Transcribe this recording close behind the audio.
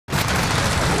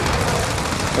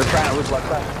We're trying to loop left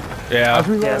side. Yeah,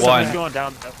 Someone's going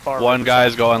down that far. one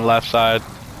guy's going left side.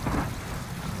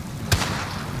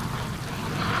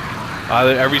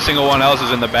 Every single one else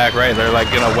is in the back right. They're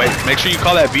like gonna wait. Make sure you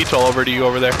call that VTOL over to you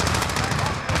over there.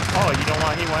 Oh, you know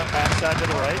why he went backside to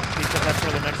the right? Because that's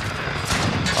where the next.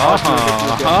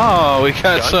 Oh, we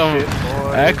got some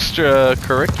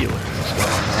extracurriculars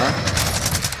going on.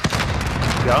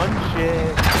 Gun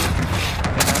shit.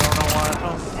 And I don't know why.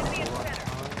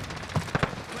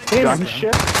 Gun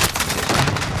shit?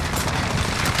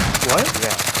 What?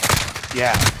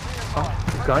 Yeah.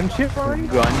 Gun shit already?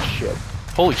 Gun shit.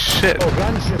 Holy shit. Oh,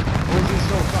 gun shit. Wizzy's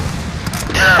so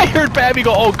fucking... I heard Babby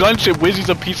go, oh, gunship, Wizzy's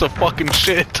a piece of fucking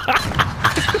shit.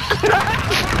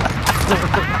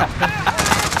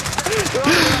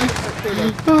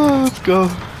 Oh, let's go.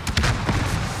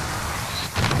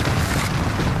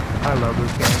 I love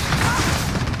this game.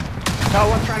 No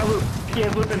one's trying to loop. He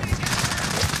is looping.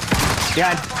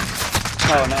 Yeah.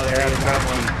 Oh no, there he is.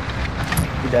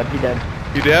 He dead. He dead.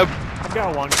 You deb? I've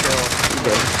got one kill. He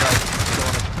dead.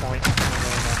 Going at the point and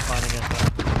really not finding it.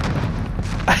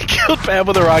 I killed Bab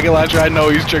with a rocket launcher. I know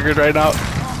he's triggered right now.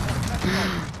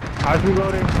 How's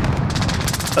reloading?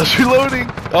 I was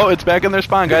reloading. Oh, it's back in their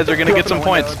spawn, guys. They're gonna get some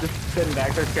points. Just sitting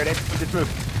back. They're scared. Just move.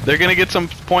 They're gonna get some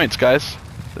points, guys.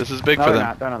 This is big for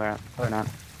them. No, they're not. They're not.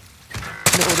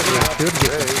 Good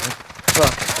day.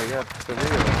 Fuck. I got the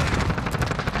real.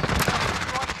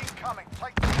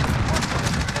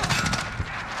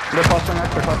 They're clustering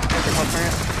us. They're clustering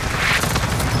us.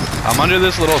 I'm under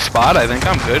this little spot. I think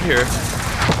I'm good here.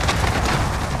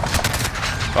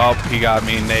 Oh, he got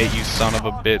me, Nate, you son of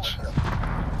a bitch.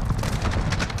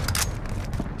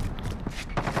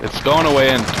 It's going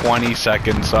away in 20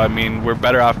 seconds, so I mean, we're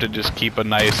better off to just keep a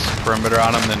nice perimeter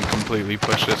on him than completely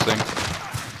push this thing.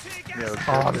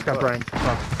 Oh, this got Brian.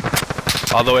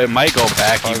 Although it might go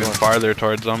back even farther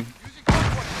towards them.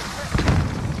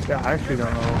 Yeah, I actually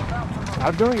don't know.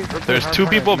 I'm doing it. There's two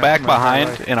people back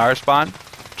behind in our spawn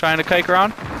trying to kike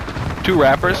around. Two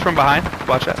rappers from behind.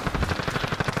 Watch that.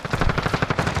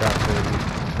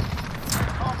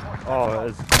 Oh,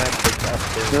 it's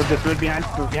meant Move this. Move behind.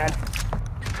 Move behind.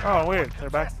 Oh, weird.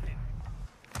 They're back.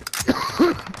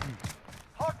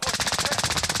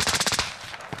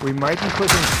 We might be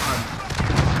pushing on.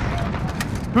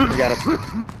 We got it.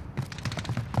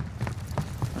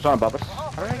 There's one above us.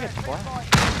 How did I get splashed?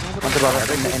 One's above us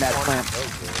in that plant.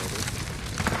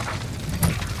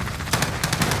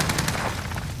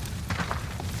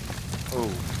 Oh.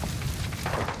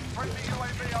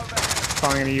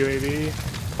 Calling in a UAV.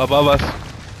 Above us.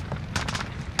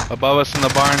 Above us in the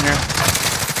barn here.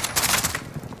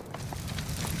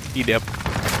 He dipped.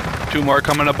 Two more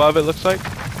coming above, it looks like.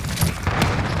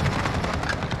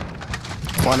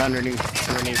 One underneath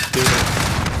student.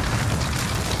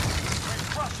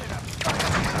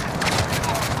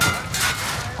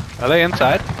 Are they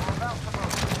inside?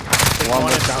 One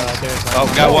was downstairs. Oh,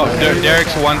 got one.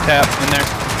 Derek's one tap in there.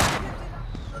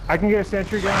 I can get a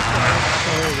sentry gun.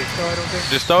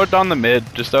 Just throw it down the mid.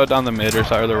 Just throw it down the mid or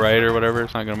the right or whatever.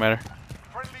 It's not gonna matter.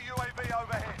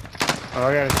 Oh,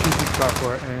 I got a cheeky spot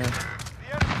for it. Yeah.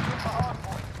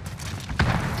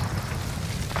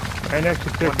 Right next to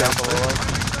Tick down below.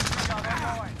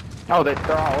 Oh,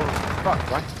 they're all over. Fuck,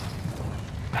 what?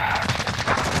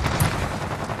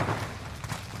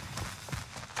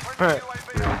 Alright.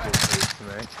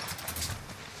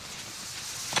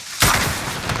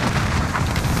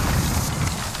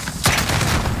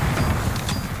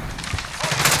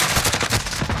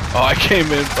 Oh, I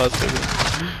came in busted.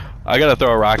 I gotta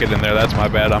throw a rocket in there. That's my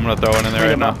bad. I'm gonna throw one in there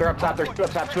right now. They're up top. There's two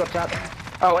up top. Two up top.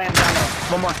 Oh, and down there.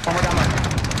 One more down there.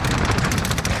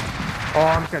 Oh,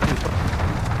 I'm just gonna do.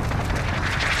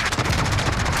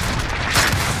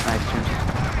 Nice, Jim.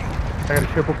 I got a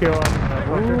triple kill on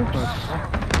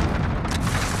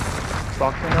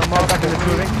boxing them up. Second is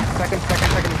moving. Second.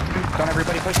 Don't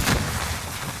everybody push.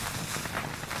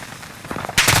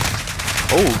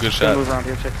 Oh, good shot. Move around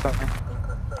here, check something.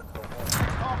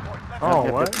 Oh,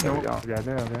 what? No.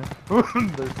 Goddamn, man.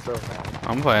 They're so bad.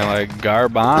 I'm playing like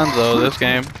Garbanzo this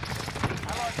game.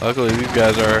 Luckily, these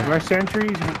guys are. My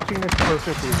sentries reaching this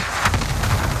perfectly.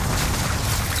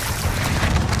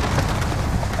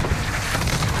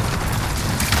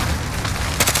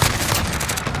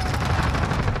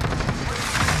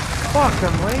 Fuck,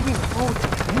 I'm lagging. Oh,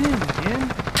 damn, man.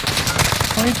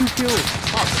 22 kills.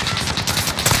 Fuck.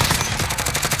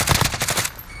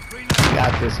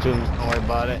 Got this, dude. Don't worry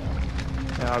about it.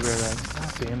 Yeah, I'll be right back.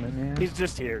 Damn it, man. He's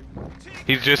just here.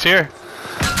 He's just here.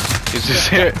 He's just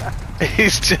here.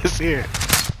 He's just here.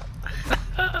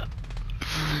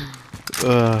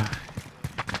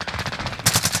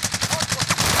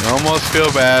 almost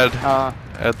feel bad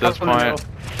at this point.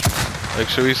 Like,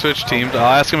 should we switch teams? I'll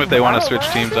ask them if they want to switch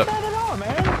teams up.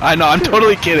 I know, I'm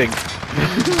totally kidding.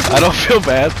 I don't feel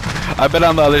bad. I've been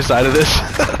on the other side of this.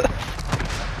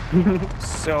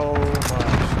 So much.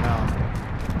 No.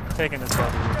 Taking this W.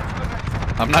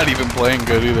 I'm not even playing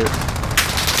good either. So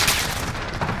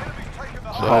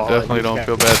I definitely don't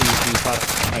feel bad.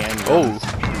 Oh.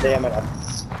 Damn it.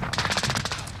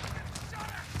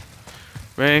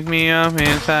 Break me up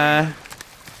inside.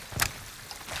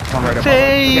 Come right up.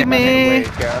 Save me.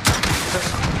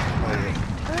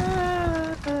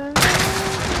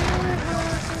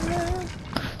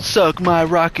 Suck my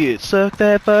rocket, suck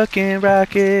that fucking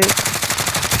rocket.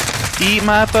 Eat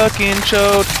my fucking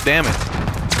chode. Damn it.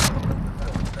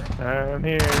 I'm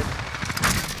here.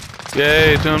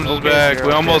 Yay, Toombs is back.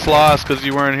 We almost lost because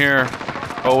you weren't here.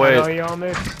 Oh wait. I know you on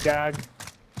this, gag.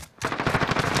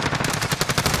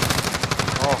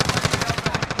 Oh.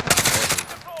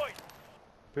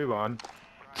 Move on.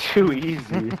 Too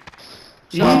easy.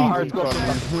 Hard go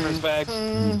first bag.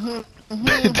 Kill.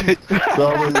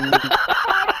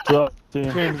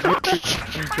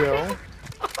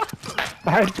 I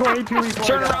had 22 before.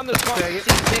 Turn around this car.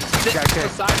 Sit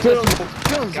beside this.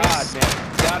 God, man.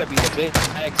 Gotta be the big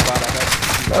egg spot I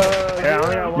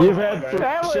got. You've had 3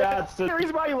 shots.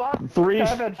 3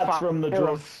 shots from the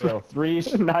drum. So 3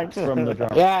 shots from the drum.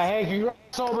 Yeah, hey, congrats,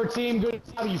 sober team. Good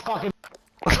job, you fucking.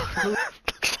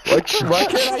 What can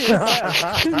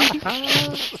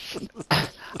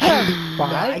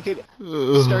I could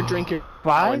start drinking.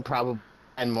 I would probably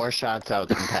and more shots out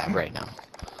than Pat right now.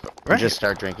 Right. Just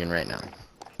start drinking right now.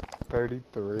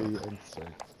 33 and 6.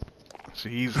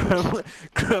 Jesus.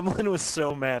 Kremlin was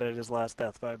so mad at his last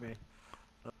death by me.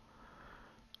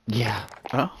 Yeah.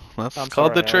 Oh, that's I'm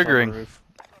called the sorry, I was on triggering. roof.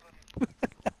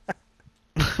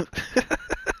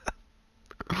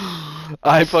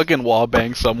 I fucking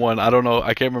wallbanged someone. I don't know.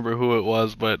 I can't remember who it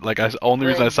was, but like, only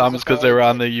reason I saw him is because they were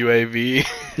on the UAV.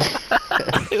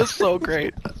 It was so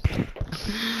great.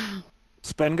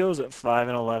 Spen goes at 5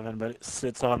 and 11, but it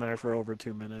sits on there for over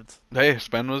 2 minutes. Hey,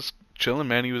 Spen was chilling,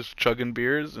 man. He was chugging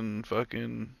beers and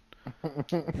fucking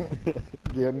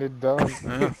Getting it done.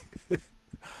 yeah.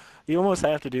 You almost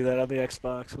have to do that on the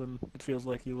Xbox when it feels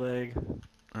like you lag.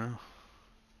 Oh.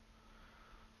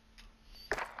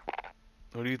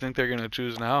 What do you think they're gonna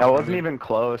choose now? That wasn't even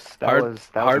close.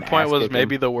 Hardpoint was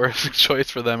maybe the worst choice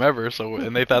for them ever. So,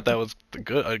 and they thought that was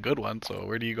a good one. So,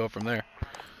 where do you go from there?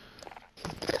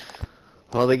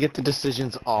 Well, they get the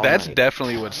decisions all That's night.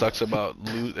 definitely what sucks about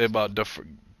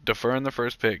deferring the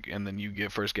first pick, and then you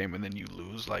get first game, and then you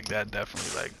lose. Like that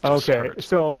definitely like. Just Okay, hurts.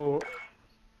 so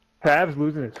Pav's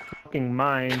losing his fucking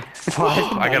mind.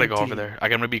 I gotta go over there. I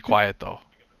gotta be quiet though.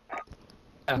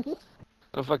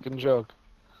 No fucking joke.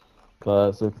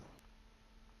 Classic.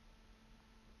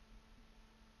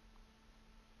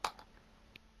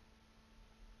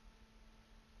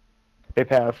 Hey,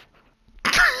 Pav.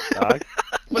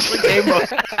 What's the game mode?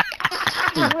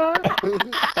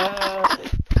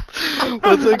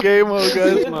 What's the game mode,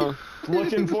 guys?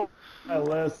 Looking for my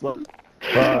list. Fuck.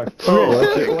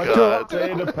 Oh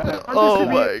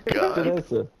my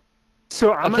god.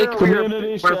 So I'm I think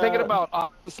gonna we're thinking about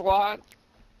Onslaught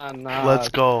and Let's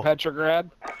go.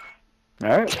 Petrograd.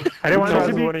 Alright. I didn't want it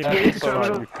to Winning be that so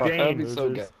Dane. much. That'd be so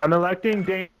good. I'm electing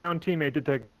Dane on teammate to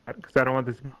take that because I don't want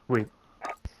this sweep.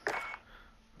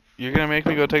 You're gonna make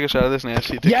me go take a shot of this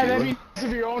nasty Yeah, tequila? that'd be nice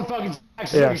if your own fucking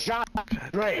Yeah. shot.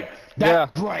 Great. Yeah.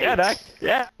 That's great. Yeah, that.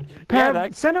 Yeah. Pav,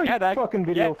 that. send out Yeah, your that. fucking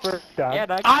video Yeah. first, dog. Yeah,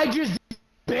 that. I just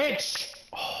bitch.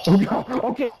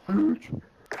 Okay.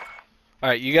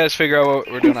 Alright, you guys figure out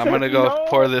what we're doing. I'm gonna go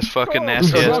pour this fucking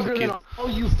nasty ass Drunker than tequila. all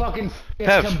you fucking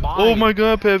Pev. combined. Oh my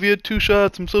god, Pev, you had 2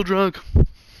 shots. I'm so drunk.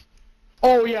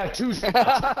 Oh yeah, 2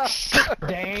 shots.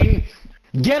 Dane.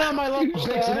 Get on my level,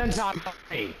 bitch, and then talk to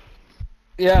me.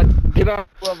 Yeah, get on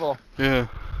level. Yeah.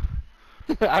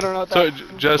 I don't know what So,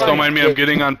 that just don't mind me. I'm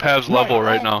getting on Pev's level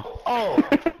right now. Oh,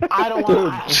 I don't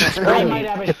want. I might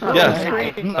have it.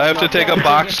 Yeah. I have to take a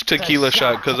box tequila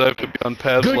shot because I have to be on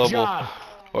Pev's Good level. job.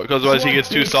 Because otherwise he gets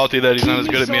too salty that he's not as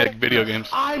good at me at video games.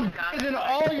 I'm better than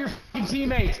all your fucking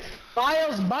teammates.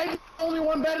 Miles might be the only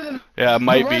one better than. Yeah, it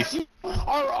might the be. rest of you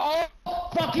are all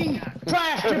fucking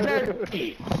trash compared to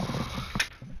me.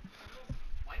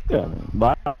 Yeah,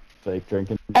 buy fake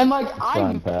drinking. And like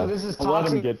Fine, Pav. this is Don't let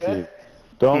him toxic. get to you.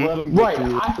 Don't let him get Right, to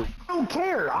you. I don't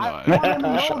care. I No, want them to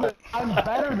know that I'm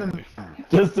better than them.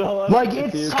 Just don't let him Like,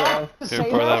 get to you, it's Pav. tough to Here, say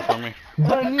pour that that, for me.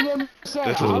 but I need them to say,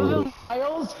 This is- other than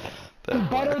Miles, I'm That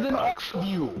better than all box. of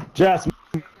you. Jess,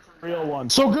 real one.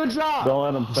 So good job. Don't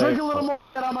let him Drink fake. a little more,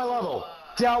 get on my level.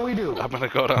 Yeah, we do. I'm gonna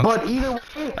go down. But either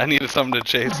way, I needed something to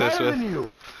chase this better with. than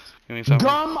you. Give me something.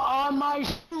 Gum on my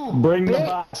shoe. Bring the bitch.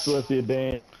 box with you,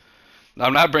 Dan.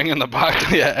 I'm not bringing the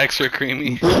box. Yeah, extra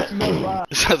creamy. Bring the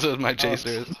box. That's what my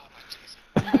chaser is.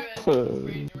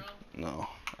 No,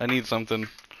 I need something.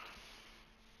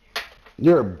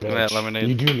 You're a Give me that bitch. lemonade.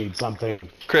 You do need something.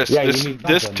 Chris, Yeah, you this need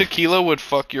this something. tequila would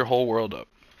fuck your whole world up.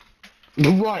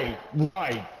 Right,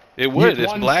 right. It would. You-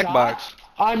 It's one black shot, box.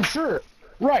 I'm sure.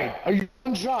 Right. Are you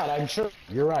one shot? I'm sure.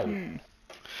 You're right.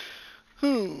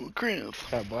 Oh, Chris.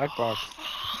 That black box.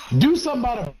 Do something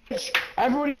about it, bitch.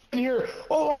 Everybody in here.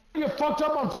 Oh, you get fucked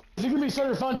up on. Is it gonna be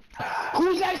so fun?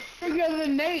 Who's that other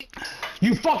than Nate?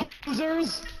 You fucking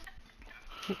losers.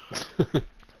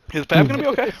 Is Pap gonna be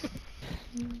okay?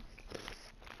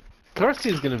 Of course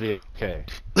he's gonna be okay.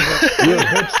 You're a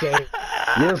bitch, Dave.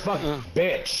 You're a fucking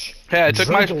bitch. Hey, I took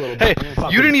my. Drink a little Hey, bit.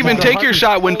 Fucking you didn't even fucking take your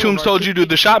shot when Toombs told you to.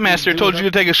 The shot master told you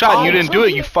to take a shot, and you didn't do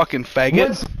it. You fucking When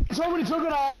faggot. somebody took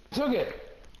it, I took it.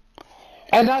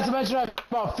 And not to mention, I have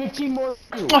about 15 more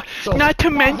than you. So Not to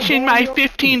fuck mention the my ball,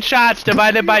 15 shots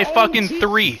divided by Your own fucking team.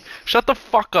 3. Shut the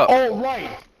fuck up. Oh, right.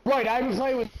 Right, I've been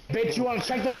playing with bitch. You want to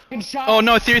check the fucking shot? Oh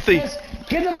no, seriously.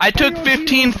 Get the I took fucking 15.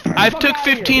 team. I Fuck took outta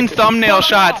here. 15 thumbnail Fuck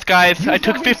shots, off. guys. You I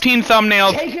took fucking 15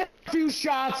 thumbnails. Take a few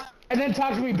shots and then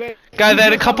talk to me, bitch. Guys, I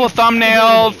had a couple of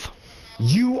thumbnails.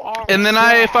 You are. And then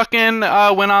I trash. fucking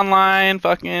went online.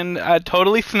 Fucking, I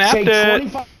totally snapped Take it.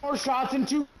 25 more shots in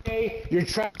 2K. You're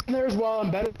trash in there as well. I'm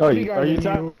better. Oh, than are you than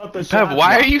talking about the Pev, shot?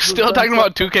 why are you still talking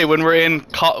about 2K when we're in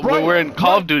when we're in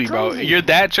Call of Duty, bro? Crazy. You're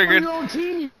that Go triggered. your own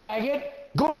team, you faggot.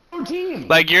 Go your team.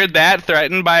 Like you're that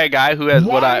threatened by a guy who has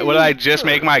what Why I are you just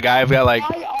here? make my guy? I've got like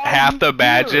Why are half you the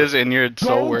badges, here? and you're so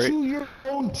Go worried. to your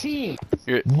own team.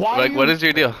 You're Why like, you- what is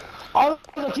your deal? All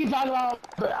I keep talking about,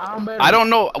 I'm better. I don't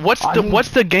know. What's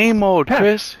the game mode,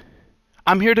 Chris?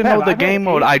 I'm here to know Pev, the I've had game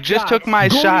mode. 8 I just took my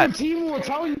Go shot. to your team. We'll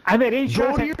tell you. I've had 8 Go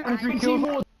shots. to your 23 team. kills.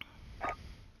 We'll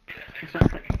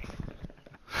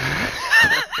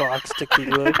Box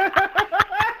tequila.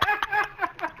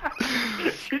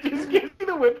 She just gives me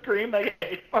the whipped cream like,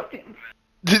 hey, fucking.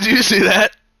 Did you see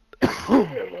that?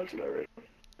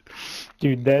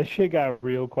 Dude, that shit got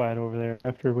real quiet over there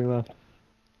after we left.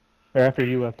 Or after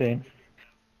you left, Dane.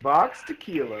 Box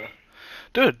tequila.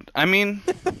 Dude, I mean,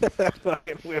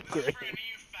 Fucking whipped cream. For any of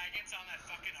you faggots on that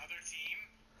fucking other team,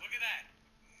 look at that.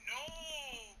 No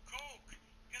coke.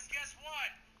 Because guess what?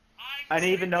 I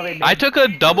didn't even know they I took a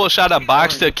double shot of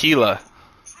box tequila.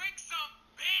 Drink some,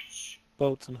 bitch.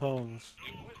 Boats and homes.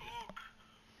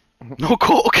 No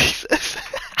coke. he says.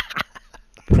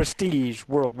 Prestige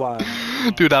worldwide.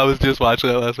 Dude, I was just watching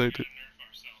that last night too.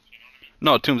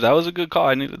 No, Toombs, that was a good call.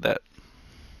 I needed that.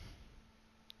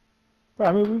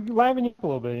 I mean, we liven you up a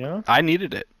little bit, you know? I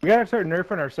needed it. We gotta start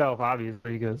nerfing ourselves,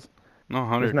 obviously, because No, this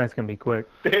 100. night's gonna be quick.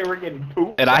 They were getting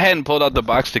pooped. And I hadn't pulled out the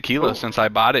box tequila since I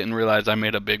bought it and realized I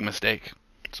made a big mistake.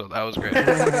 So that was great.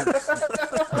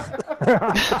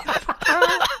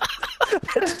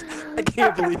 I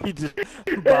can't believe he just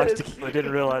box tequila.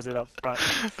 Didn't realize it up front.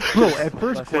 Bro, at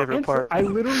first My favorite glance, part. I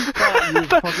literally thought you were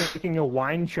fucking taking a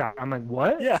wine shot. I'm like,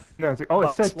 what? Yeah. No, it's like, oh, it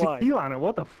Box says wine. tequila on it.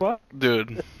 What the fuck?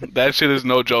 Dude, that shit is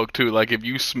no joke too. Like if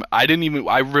you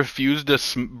I refused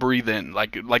to breathe in.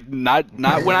 Like not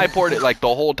when I poured it, like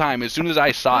the whole time. As soon as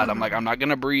I saw it, I'm like, I'm not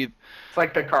gonna breathe. It's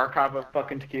like the car cop of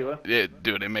fucking tequila.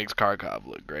 Dude, it makes Kharkov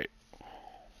look great.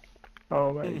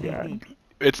 Oh my god.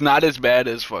 It's not as bad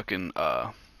as fucking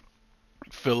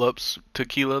Phillips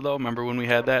tequila though. Remember when we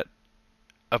had that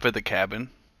up at the cabin?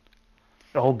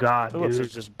 Oh god, Phillips dude.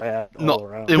 is just bad all No,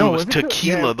 around. it No, was was it Phillips?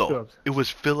 tequila Yeah, it was though. Phillips. It was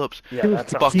Phillips. Yeah, It was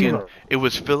that's Fucking. tequila. It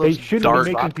was They Phillips shouldn't dark.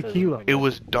 be making tequila. It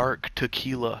was dark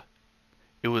tequila.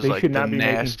 It was They like should the not be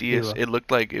making nastiest. tequila. It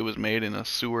looked like it was made in a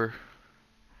sewer.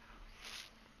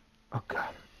 Oh god.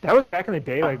 That was back in the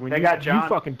day, like when They you, got John. you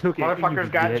fucking took it. you Motherfuckers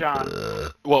could got get-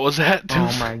 John. What was that?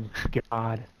 Oh my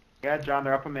god. Yeah, John,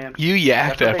 they're up a man. You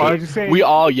yacked That's what after. they- I was just saying, We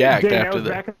all yacked Dane, that after was that.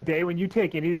 back in the day when you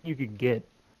take anything you could get.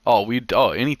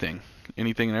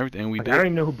 Anything and everything we Like, I don't did.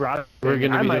 even know who brought it. We're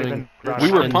gonna I be might have doing- been brought We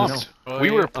it. were I don't pumped. know.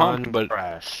 We were pumped, on but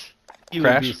Crash. You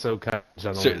Crash? would be so kind,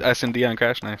 gentlemen. S&D on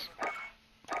Crash, nice.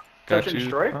 Got Search and you.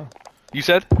 destroy. Oh. You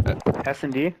said?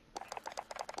 S&D.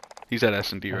 He said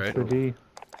S&D, right? That's the D.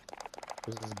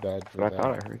 This is bad for What I that.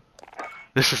 thought I heard.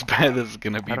 This is bad. This is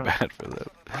gonna be I don't- bad for them.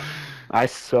 I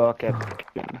suck at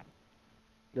fucking.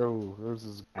 Yo, this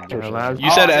is. You're allowed-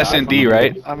 You said Oh, S&D,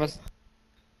 right? I'm a.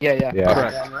 Yeah. Yeah.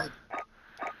 Correct.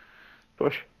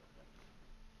 Push.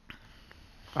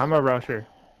 I'm a rusher.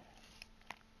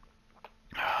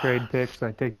 Trade picks,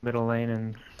 I take middle lane,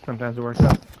 and sometimes it works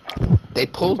out. They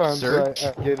pulled Sometimes Search.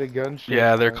 I get a gunshot.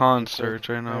 Yeah, they're man. calling It's search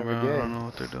right now, kind bro. of I a don't game. know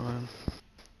what they're doing.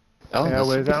 Oh, Yeah, this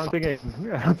Wiz, would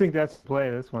be I don't think that's the play.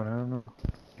 This one, I don't know.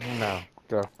 No,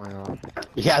 definitely not.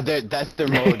 Yeah, that's their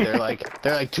mode. They're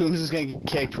like Toombs is gonna get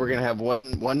kicked. We're gonna have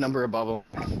one number above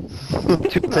them.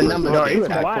 It's a number. No, they it's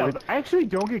attack wild. point. I actually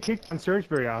don't get kicked on search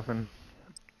very often.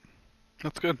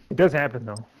 That's good. It does happen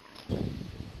though.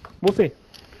 We'll see.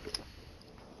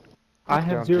 I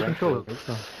have zero control of it,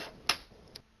 so.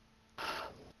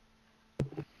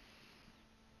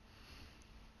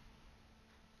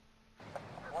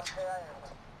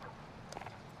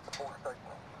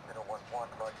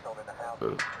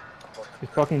 It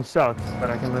fucking sucks, but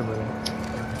I can live with it.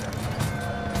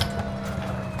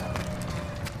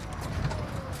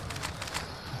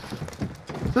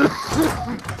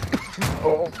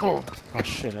 Oh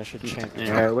shit, I should change.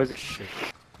 Yeah, it was. Shit.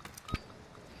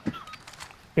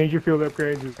 Change your field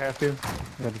upgrades if you have to.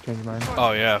 I have to change mine.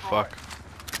 Oh yeah, fuck.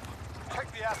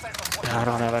 I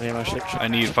don't have any of my shit. I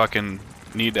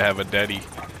need to have a daddy.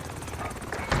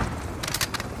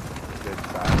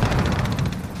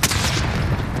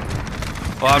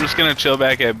 Well, I'm just gonna chill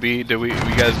back at B. We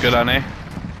guys good on A?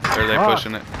 Or are they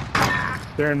pushing it?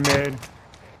 They're in mid.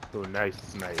 Oh, nice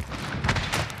snipe.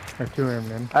 Or two in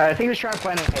mid. I think he's trying to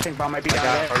plan it. I think bomb might be down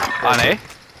there. On A?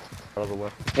 Out of the way.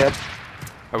 Yep.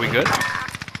 Are we good?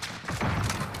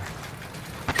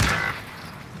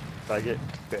 Like it.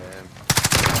 Bam.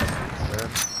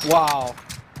 Wow.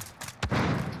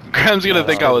 Graham's gonna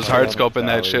think I was hard scoping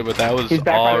that shit, but that was He's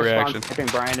back all by the spawn. reaction. I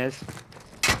think Brian is.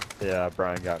 Yeah,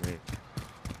 Brian got me.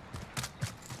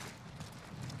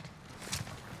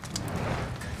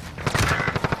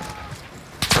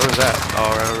 Where was that? Oh,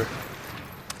 right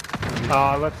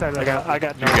over. Left side. I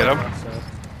got. Did you get him? So.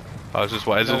 Oh, it's just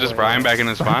what? Is it No just way. Brian back in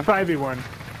his spawn? 5v1.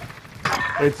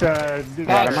 It's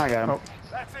Got him, I got him. Oh,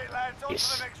 That's it, lads. On to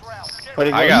Yes. the next round. Get What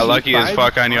did I you got go? lucky as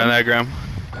fuck on you on that, Graham.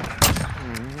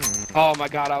 Oh my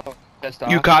god, I was pissed off.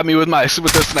 You caught me with the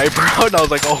sniper out, and I was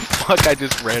like, oh fuck, I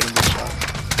just randomly shot.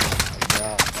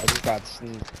 Yeah, I just got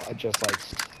seen. I just like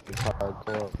it's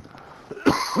hardcore.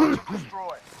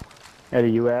 destroy. At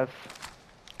a UF.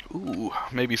 Ooh,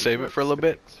 maybe save it for a little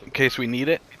bit in case we need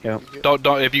it. Yep.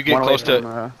 Don't if you get One away close to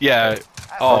from, yeah.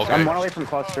 Oh I'm okay. one away from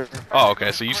cluster. Oh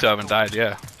okay, so you still haven't died,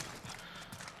 yeah.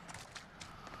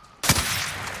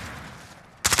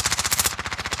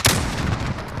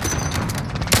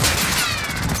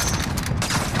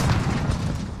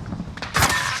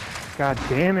 God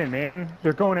damn it, man.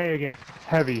 They're going A again.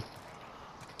 Heavy.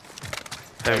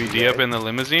 Heavy D up in the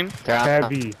limousine.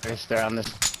 Heavy. They're on this.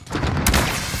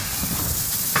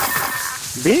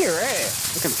 B or A?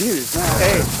 I'm confused now.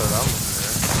 Hey.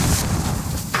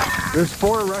 There's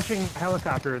 4 rushing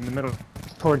helicopter in the middle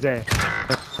towards A.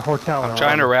 The hotel. I'm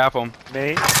trying to wrap them.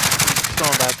 Me?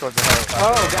 Going back towards the house.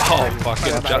 Oh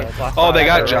fucking John. Oh, they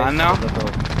got John now.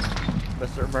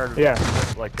 Mr. Murder. Yeah.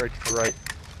 Like right to the right.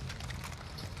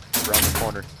 Around the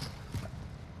corner.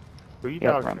 Who you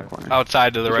Yep, talking around the to? corner.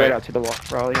 Outside to the He's right right. out to the wall.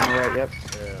 Probably on the right, yep.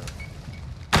 Yeah.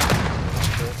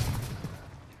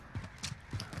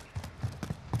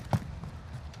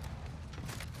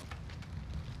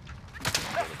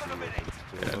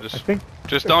 Yeah, I just think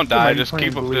don't die. somebody Just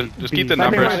keep playing just keep the B. I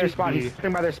think by their numbers. spawn. He's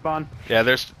sitting by their spawn. Yeah, yeah,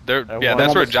 one that's where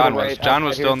almost to John the was. right, John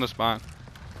was outside still here. in the spawn.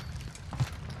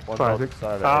 One's Classic.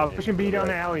 outside of it, Pushing B to the down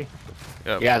the right. alley.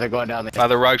 Yep. Yeah, they're going down there. By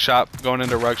the rug shop, going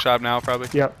into rug shop now probably.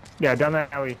 Yep. Yeah, down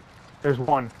that alley. There's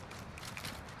one.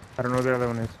 I don't know where the other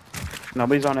one is.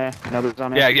 Nobody's on A. Nobody's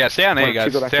on A. Yeah, stay on A, Why don't you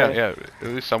guys. go back Stay on, to A? yeah, at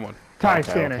least someone. Ty, Okay,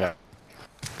 standing. okay.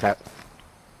 Okay.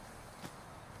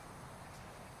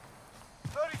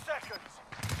 30 seconds.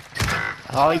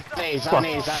 Oh, he's on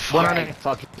A. He's on One on A. A.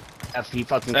 Fucking F. He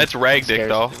fucking. That's rag dick scares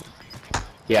though. me.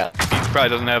 Yeah. He probably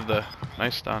doesn't have the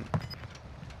nice stun.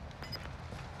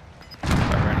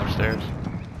 I ran upstairs.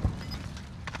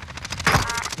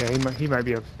 Yeah, he might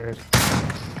be upstairs.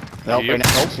 Nope, Yep. right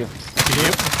next to you.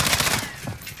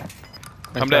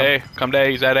 Come to A. Come to A.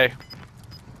 He's at A.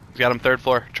 He's got him 3rd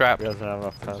floor. Trap. He doesn't have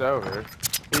enough time. It's over.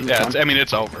 Yeah, I mean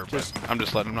it's over, but I'm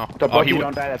just letting him know. The Oh, both he you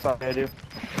went. don't die, that's all I do.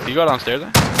 You go downstairs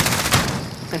then?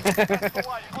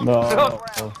 No.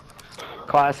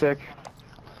 Classic.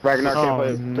 Ragnar can't Oh,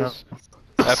 play no. this.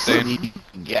 F Dane.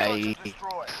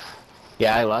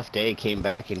 Yeah, I left A, came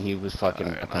back, and he was fucking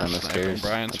Alright, up on I'm the sniping stairs.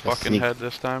 Brian's like a fucking sneak head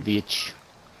this time. Bitch.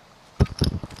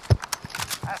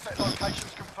 Asset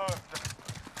locations confirmed.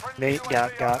 Friendly Nate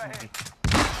UAV got overhead. me.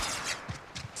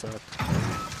 So,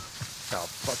 Oh,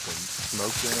 fucking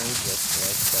smoking.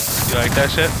 Just You like that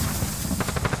shit?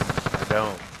 I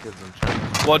don't. Gives them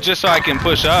chance. Well, just so I can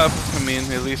push up. I mean,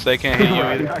 at least they can't hit you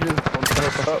either.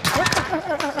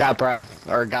 Got Brock,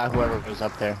 or got whoever was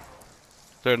up there. Is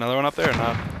there another one up there or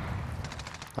not?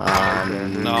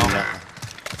 No.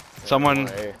 Someone.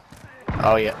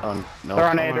 Oh yeah. No. They're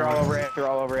on A. They're all over A. They're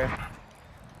all over A.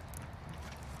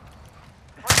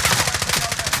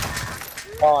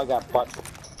 Oh, I got butt.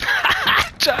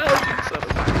 Giles, you son of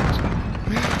a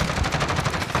bitch.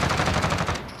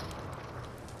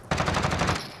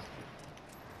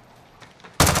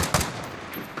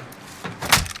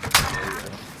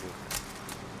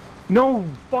 No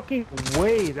fucking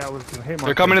way that was gonna hit my.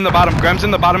 They're coming in the bottom. Grem's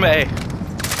in the bottom of A.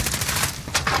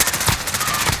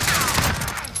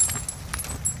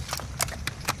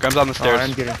 Grem's on the stairs.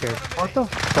 I'm getting scared. What the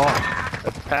fuck?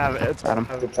 It's Adam.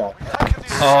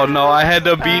 Oh no, I had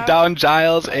to beat down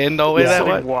Giles and no way that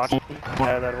went. Watching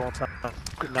that whole time.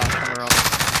 Could not come around.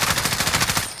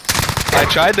 I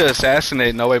tried to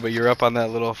assassinate No way, but you're up on that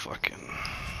little fucking.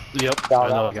 Yep. I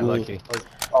know. I got lucky.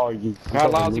 Oh, you.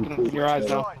 Got lousy in your eyes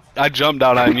now. I jumped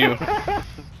down on you.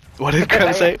 What did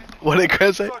Grem say? What did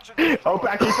Grem say? Oh,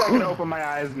 back you so I can open my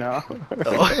eyes now.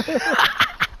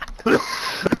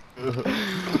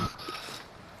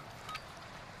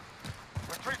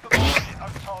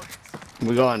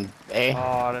 We going A. Oh,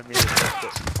 I didn't mean to touch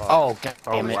it. Oh, god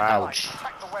damn it. wow. Ouch.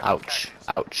 Ouch.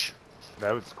 Ouch.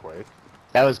 That was quick.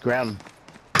 That was Grem.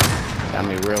 Got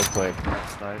me real quick.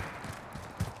 That's nice.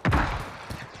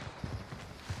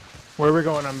 Where are we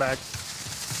going? I'm back.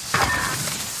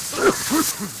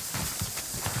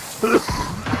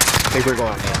 I think we're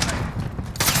going A.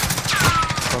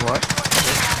 From what?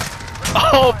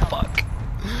 Oh fuck.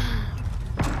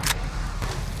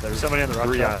 There's somebody in the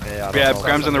rug shop. Yeah,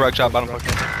 Grem's in the rug shop. Bottom fuck.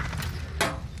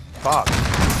 Fuck.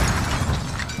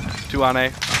 2 on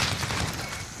A.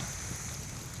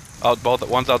 Oh, both.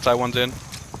 One's outside, one's in.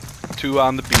 2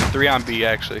 on the B. 3 on B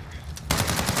actually.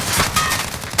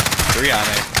 3 on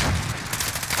A.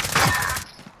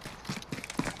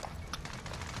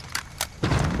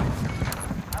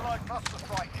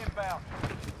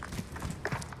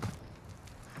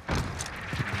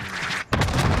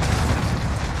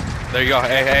 There you go.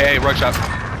 Hey, rug shop.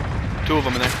 2 of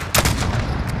them in there.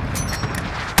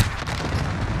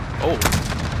 Oh.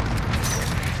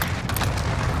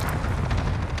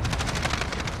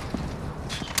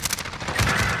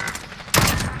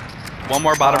 One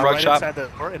more bottom rug right shop. inside the,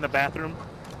 or in the bathroom,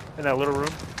 in that little room,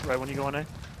 right when you go in there.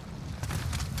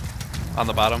 On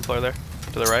the bottom floor there,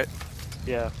 to the right.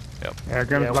 Yeah. Yep. Yeah,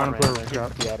 Grim's Yeah, bottom one floor. ran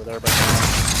Shop. in. Out of there, but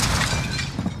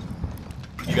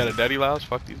You got a daddy louse?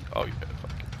 Fuck these. Oh, you got it.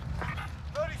 Fuck.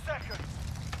 30 seconds.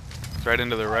 It's right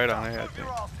into the right on A, I think.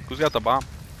 Who's got the bomb?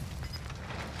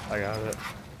 I got it.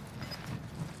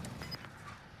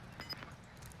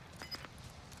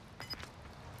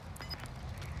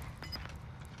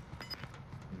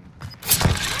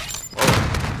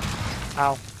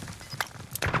 Ow.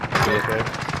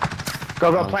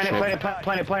 Go, Oh, plant shit. it.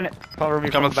 Cover me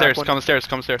Come from the back upstairs, one. come upstairs,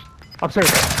 come upstairs. Upstairs.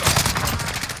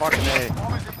 Fucking A.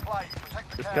 Bomb is in place.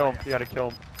 Protect the Just kill him. carrier. You gotta kill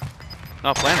him.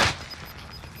 No, plant it.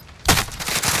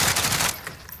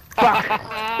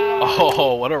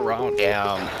 Oh, what a round.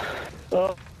 Damn.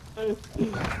 Oh.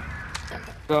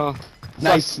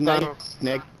 Nice,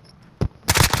 Nick.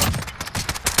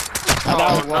 No,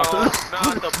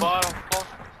 not the bottom.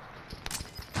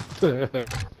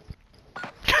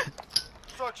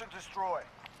 Search and destroy.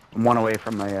 I'm 1 away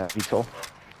from my VTOL.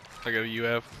 I got a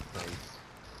UAV.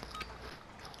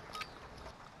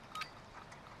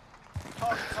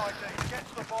 Target's ID. Get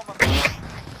to the bomb and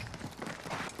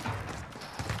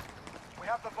we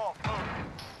have the bomb.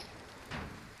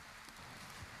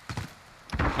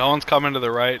 Move. No one's coming to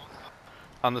the right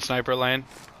on the sniper lane.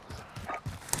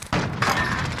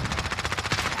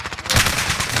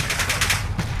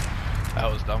 That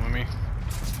was dumb of me.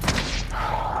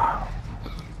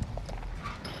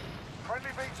 Friendly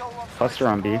VTOL on Cluster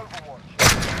on B.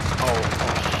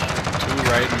 Overwatch.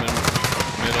 2 right in the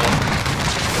middle.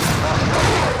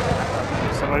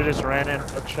 Somebody just ran in.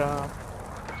 Rug shop.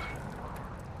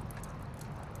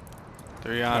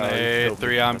 3 on Oh, A, he's still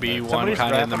 3 on B, being- 1 Somebody's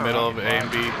kind of in the wrapping middle around of A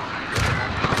and B. the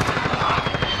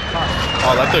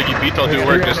Oh, let the VTOL do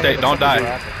work. Just stay. Don't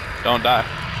die. Don't die.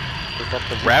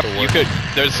 Wrap. You could.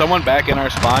 There's someone back in our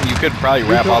spawn. You could probably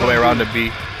wrap all the way around to B.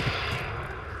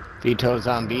 Vito's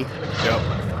on B. Yep.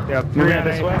 Yeah, Moving three on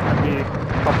this A, way? on B.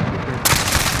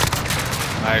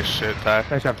 Nice shit, Ty.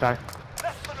 Nice job, Ty.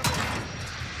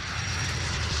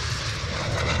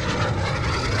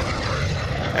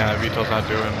 Yeah, VTOL's not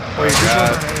doing. Oh, you're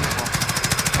God.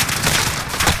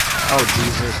 Oh,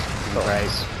 Jesus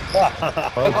Christ.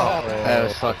 That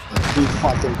was fucking... You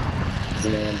fucking.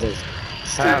 Man, this.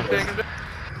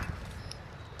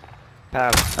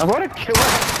 Pass. Oh, what a killer!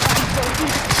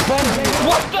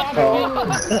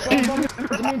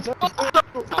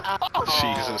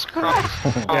 Jesus Christ.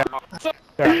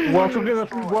 Yeah. Welcome to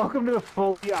the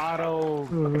fully auto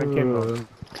Kindle.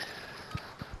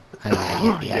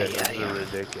 Yeah,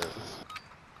 ridiculous.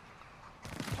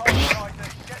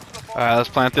 Alright, let's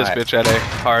plant this bitch at A.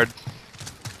 Hard.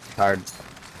 Hard.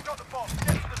 Got the bomb. Get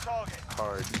to the target.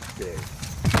 Hard big.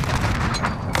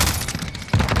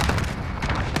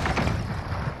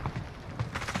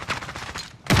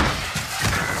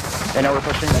 They know we're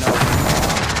pushing. They know.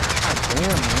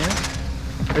 Damn,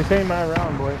 man. This ain't my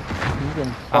round, boy.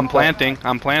 I'm planting.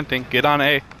 I'm planting. Get on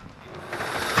A.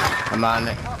 I'm on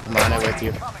it. I'm on it with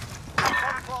you.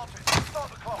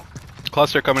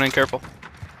 Cluster coming in, careful.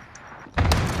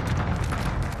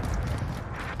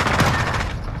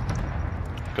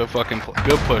 Good fucking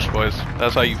good push, boys.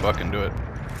 That's how you fucking do it.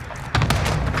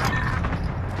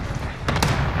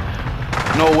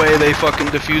 No way they fucking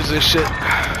defuse this shit.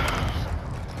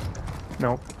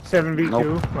 Nope. 7v2,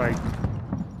 Nope. like,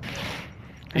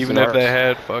 Even if they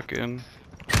had fucking...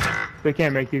 they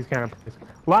can't make these kind of plays.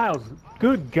 Lyles,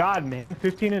 good god, man.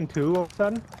 15 and 2 all of a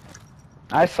sudden?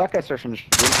 I suck at search and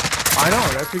destroy. I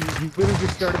know, that's what you literally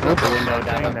just started with. The window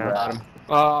down at the bottom.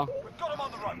 We've got them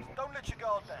on the ropes. Don't let your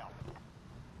guard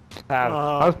down.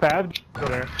 How's Pav?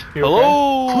 There. You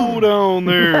Hello down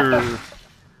there.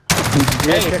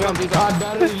 Hey, I'm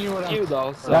better than you when I'm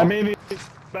though. So. I mean,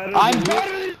 better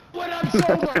than you when I'm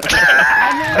sober.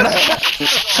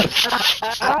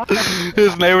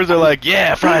 His neighbors are like,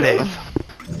 yeah, Friday.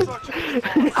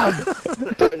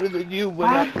 Better than you when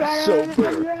I'm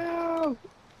sober.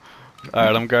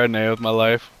 Alright, I'm guarding A with my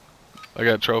life. I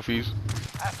got trophies.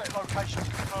 Asset location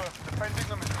confirmed. Defending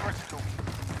them is critical.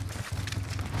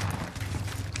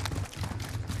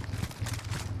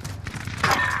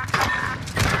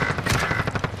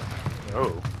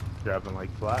 Oh, dropping like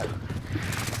flies.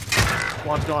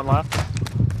 One's going left.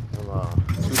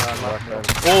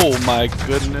 Oh my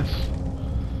goodness.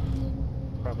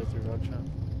 Probably through road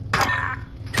shot.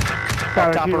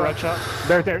 Tyler, Top you- of red shot.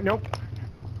 There, nope.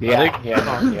 Yeah.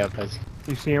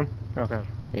 You see him? Okay.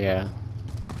 Yeah.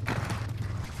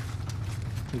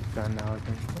 He's done now, I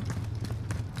think.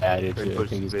 Yeah, I did too. I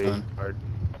think he's done. Hard.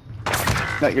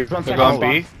 No, you're They're going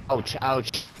B? Ouch,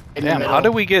 ouch. In the Damn, middle. how did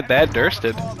we get that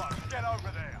dursted? Bravo, get over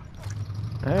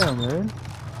there. Damn, man.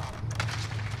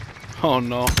 Oh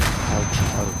no.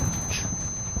 Ouch.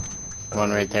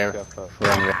 One right there. One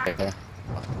right there.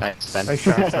 Nice, Ben. Nice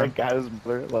shot, I sir. got his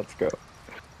blur. Let's go.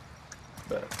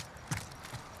 Oh.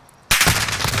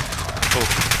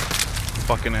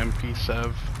 Fucking MP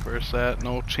Sev. Where's that?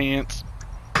 No chance.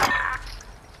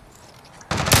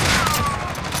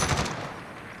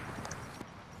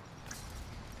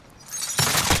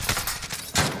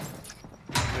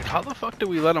 Like, how the fuck did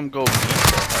we let him go?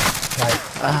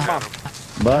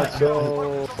 Let's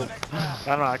go. I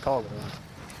don't know, I called it.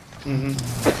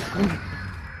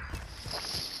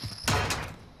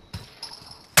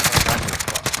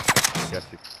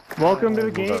 Welcome to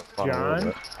the game,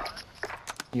 John.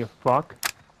 You fuck.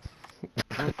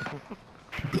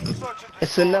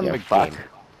 It's a number game.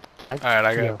 Alright,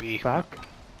 I got You B. fuck.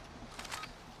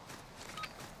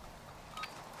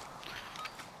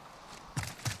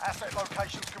 Asset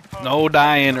locations confirmed. No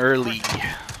dying early.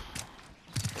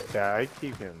 Yeah, I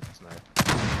keep him snipe.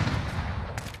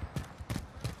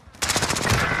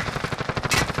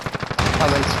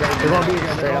 Coming straight. They're gonna be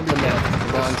again. They're Straight gonna up be the again.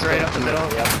 middle. Going straight up the middle.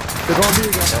 Yep. They're gonna be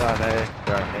again. They're on A.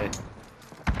 They're on A.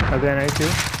 Are they an A2?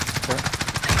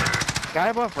 Guy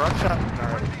above road shot.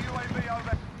 UAV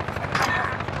over.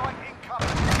 Strike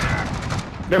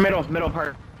incoming. They're middle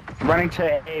part. Running to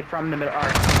A from the middle.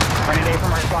 Alright. Running to A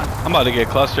from our spawn. I'm about to get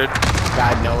clustered.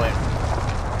 God, know it.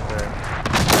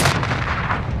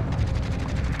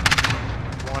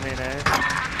 One in A.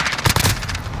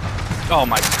 Oh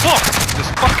my fuck! This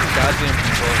fucking goddamn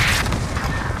controller.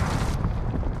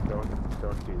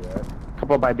 Don't do that.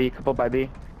 Couple by B. Couple by B.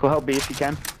 Go help B if you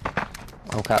can.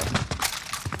 Okay.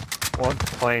 One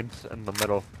plane's in the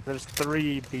middle. There's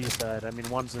 3 B side. I mean,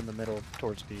 one's in the middle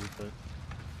towards B, but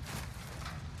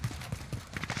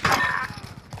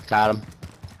Got him.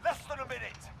 Less than a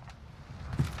minute.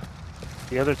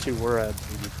 the other 2 were at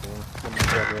B before. One was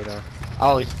dead radar.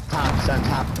 Oh, he's top, son,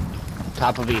 top.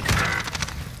 Top of B.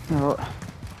 Oh.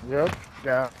 Yep.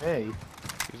 Yeah. Hey.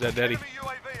 He's that daddy. Enemy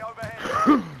UAV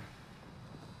overhead.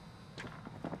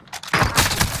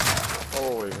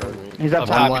 Oh, he heard me. He's up Up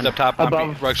top. top, one. he's up top. On B.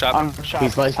 Above. Rug shop. On shop.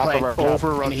 He's Top playing of our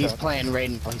over road He's shot. playing right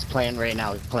now. He's playing right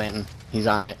now. He's planting. He's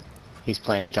on it. He's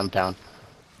playing. Jump down.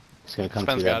 He's gonna come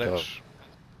Spence through got that door. it.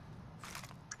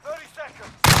 30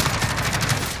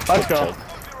 seconds. Let's go. Move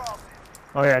your asses.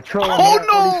 Oh yeah, troll. Oh, him,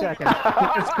 no! 40 seconds.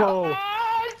 Let's go.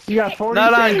 You got 40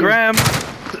 Not on seconds. Graham.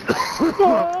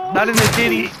 Not in the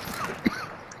titty.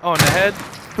 Oh, in the head.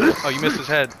 Oh, you missed his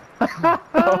head.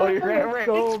 Oh, you're right.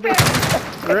 Go, baby.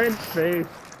 Right in the face.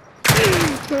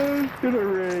 Gonna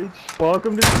rage.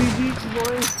 Welcome to CG,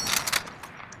 boys.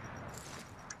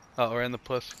 Oh, we're in the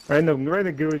puss. Right in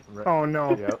the gooey. Oh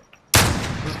no. Yep.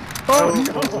 Oh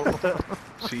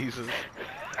no. Jesus.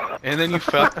 And then you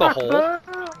fucked the hole?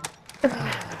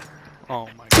 Oh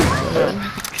my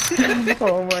god.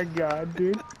 Oh my god,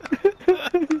 dude.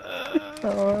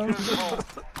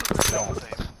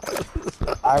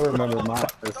 I remember my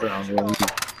first round. Really.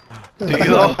 Do you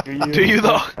though? Do you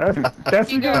though?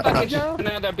 That's You a go good back job. and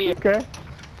another beer. Okay.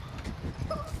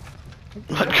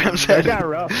 What Graham That said? got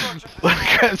rough. What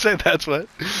Graham said? That's what?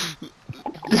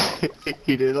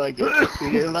 He didn't like it.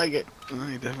 He didn't like it. No,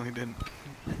 he definitely didn't.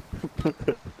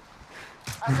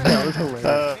 That was hilarious.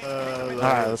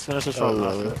 Alright, let's finish this one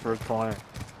off with the first point.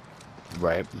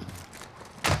 Right.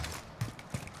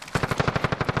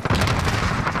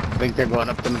 I think they're going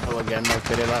up the middle again like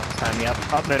they did last time.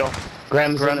 Yep. Up middle.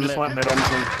 Graham's Graham in the just went middle.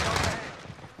 Graham's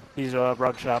He's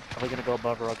rug shop. Are we gonna go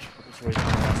above rug? Just wait.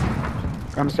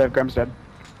 Graham's dead. Graham's dead.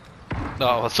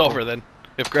 No, it's over then.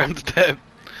 If Graham's dead,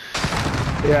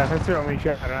 Yeah, that's their only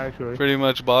shot, actually. pretty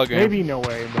much ball game. Maybe no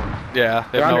way, but Yeah,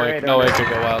 they They're have no under way, A, no way they're it could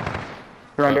go wild.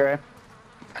 They're under A.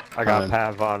 I got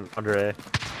Pav on under A.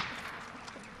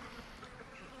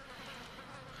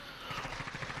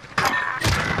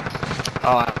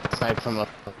 Oh, outside from the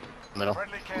middle.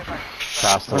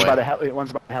 Across the One's by the way. heli.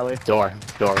 One's by the heli. Door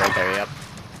right there. Yep.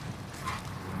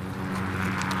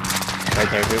 Right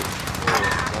there,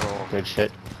 dude. Good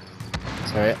shit.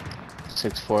 Sorry.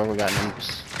 6-4. We got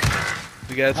numbers.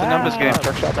 We got it's a numbers game.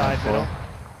 Truck shot Side down. middle.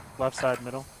 Left side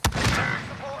middle.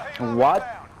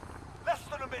 What?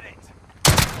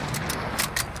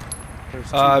 There's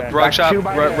two back. Rug shop, two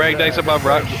by rag dice above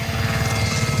rug.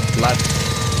 Left.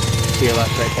 To your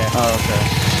left, right there. Oh, okay.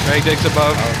 Rag dice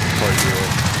above. Towards you.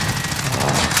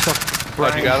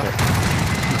 What, you got him?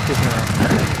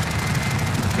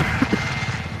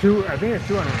 two. I think it's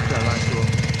 200 that last tool.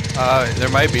 There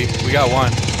might be. We got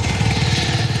one.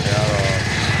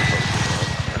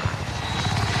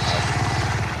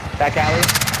 Back alley.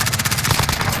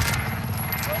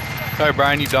 Sorry,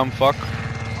 Brian, you dumb fuck.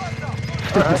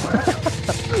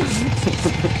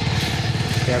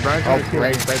 Yeah, Brian's Oh, gonna kill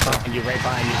right me.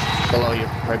 behind you, below you,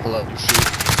 right below you.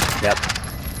 Shoot. Yep.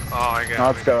 Oh, I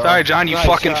got Let's go. Sorry, John, you Nice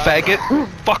fucking shot. faggot.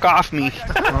 Fuck off me.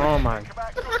 Oh my.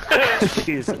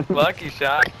 Jeez. Lucky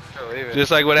shot. Believe it.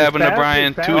 Just like what happened to fast,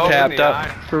 Brian, it's two fast. tapped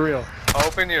up. For real.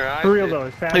 Open your eyes. For real dude. though.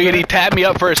 It's fast. Look at he tapped me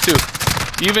up first too.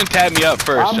 You even tapped me up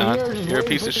first, I'm John. here just You're a waiting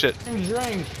piece of for shit. the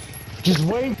drink. Just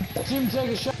wait for him to take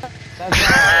a shot. That's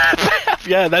all.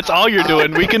 Yeah, that's all you're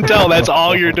doing. We can tell that's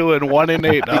all you're doing. 1 and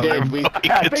 8. We did, we-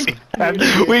 can see.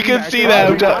 We can see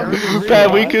that, John.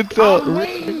 Pat, we can tell. I'm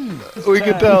waiting. We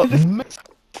can tell.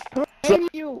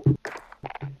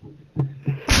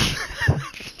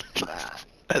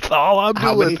 That's all I'm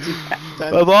How many doing. did you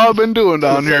That's all I've been doing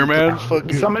down here, man.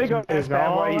 Fuck you. Somebody go Is ask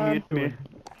Pat why all you muted me.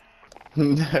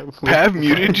 Pat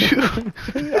muted you.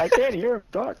 I can't hear him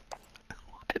talk.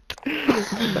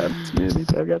 That's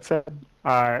muted. I got sad.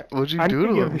 Alright. What'd you I'm do gonna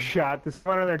to give it a him? shot. This is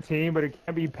one other team, but it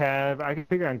can't be Pav. I can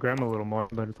figure on Graham a little more,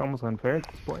 but it's almost unfair at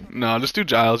this point. No, just do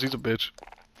Giles. He's a bitch.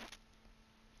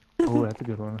 Oh, that's a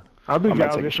good one. I'll do I might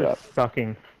Giles take a just shot. for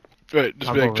sucking. Right, just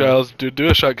I'll be go like, with it. Giles, do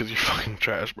a shot because you're fucking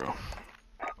trash, bro.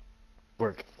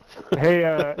 Work. Hey,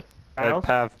 Right,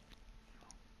 Pav.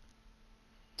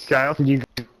 Giles. You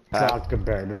guys suck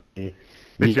compared to me.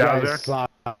 Good You job guys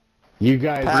suck. You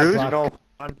guys Pav, suck you know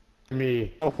to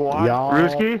me. Juan? Y'all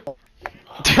Ruski?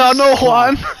 Do y'all know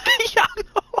Juan? Y'all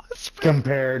know us.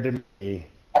 compared to me.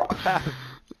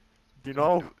 You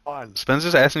know Juan.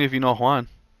 Spencer's asking if you know Juan.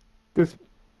 This.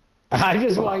 I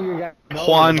just want you guys to know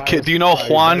Juan, if I was do you know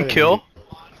better Juan than Kill?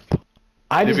 you.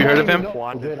 I Have just you heard want of him? to know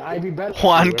Juan. that I'd be better than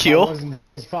Juan you if I Kill? wasn't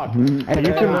as fuck. Are you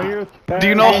familiar with Pav? Do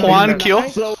you know Juan Kill?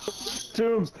 So,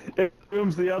 Toombs, if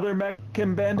Toombs, the other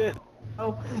Mexican bandit,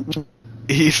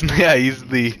 He's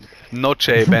the Noche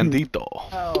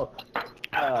Bandito.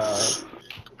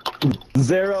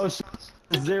 zero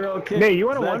kills. Nate, you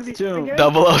want to That's 1v Toombs.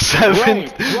 again?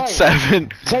 007, Right.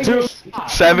 7, Take a shot.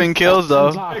 7 kills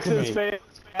though. Talk Fix to his me. face,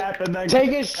 and then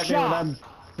Take a and shot. then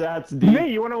That's deep.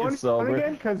 Nate, you want to It's 1v over.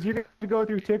 again? Because you're going to go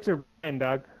through ticks or Brian,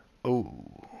 dog. Ooh.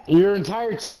 You're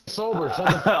entire sober. Shut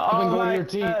the fuck up and Oh go to my your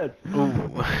team. God.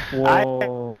 Ooh.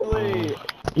 Whoa. Actually,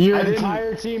 Your I didn't-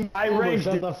 entire team. I sober. ranked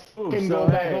Shut it. the fucking So go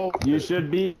back hey, home. you should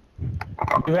be.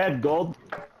 You had gold.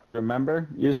 remember?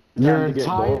 Your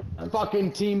entire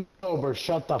fucking team over.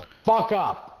 Shut the fuck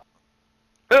up.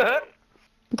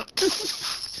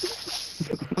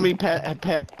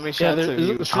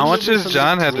 How much does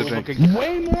John have to drink?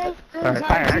 Way more than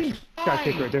Alright, got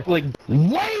kicked right there. Like,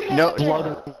 way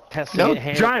more.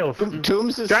 Giles!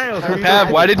 Toombs is... Giles, what are you Pav,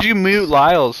 doing? why did you mute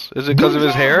Lyles? Is it because of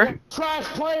his hair? Trash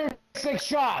player, 6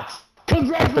 shots.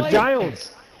 Congratulations.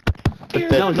 Giles!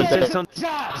 no, he said something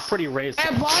Shots. pretty racist.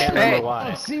 And Can't remember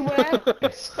why. See what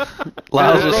happens.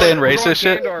 Lyles was saying racist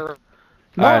shit? No,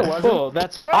 Alright. cool.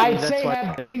 That's I'd say why.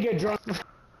 have get drunk.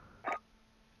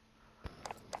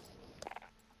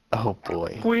 Oh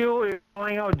boy. Wheel is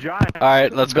calling out Giles.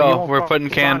 Alright, let's go. We're putting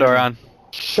Candor on.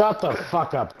 Shut the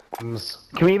fuck up. Can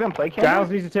we even play Giles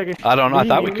needs to take a... I don't know. I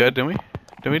thought we could, didn't we?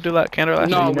 Did we do that Candor last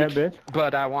No, week? that bitch.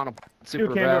 but I want to Do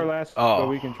super Candor bad. last, Oh. but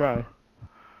we can try.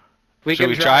 Should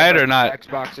we try it or not?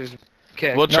 Xboxes.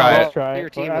 Okay. We'll try let's it. try Your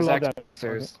it. team I is love that.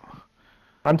 Xboxers.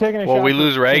 I'm taking a shot. Well, we for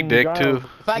lose Rag Team Dick Giles. too.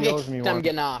 If I He get owes me I'm one.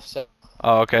 getting off, so...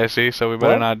 Oh, okay, see? So we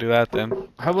better What? not do that then.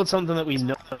 How about something that we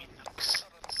know?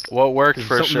 What worked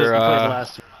for Something sure? that we played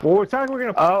last week. Well, it's not like we're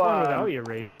gonna play without you,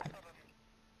 Ray.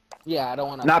 Yeah, I don't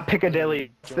want to... Not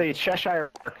Piccadilly. It's the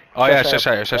Cheshire. Oh yeah,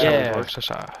 Cheshire. Yeah. Cheshire.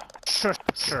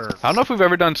 I don't know if we've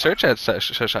ever done search at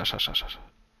Cheshire.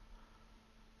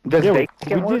 Does Yeah, Bacon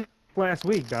we work? did last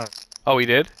week, Doc. Oh, we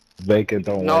did? Vacant,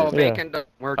 don't No, worry. bacon doesn't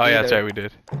work. Oh yeah, either. that's right, we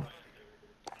did.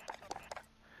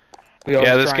 We always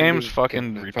Yeah, this try and game's be-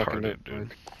 fucking get retarded,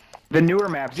 dude. The newer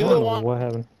maps. Do I the don't know one. what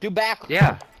happened. Do back.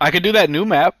 Yeah. I could do that new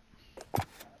map,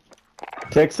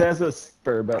 Tex has a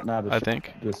spur, but not a I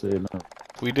think. Just so you know.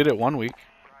 We did it one week.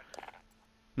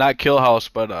 Not Kill House,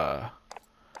 but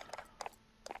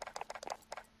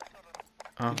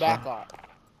Do back off.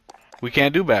 we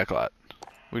can't do backlot.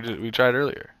 We tried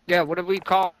earlier. Yeah, what did we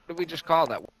call? What did we just call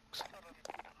that?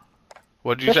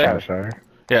 What did you say? Cheshire.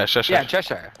 Yeah, Cheshire. Yeah,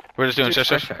 Cheshire. We're just doing Just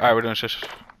Cheshire? Cheshire. Alright, we're doing Cheshire.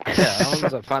 Yeah, that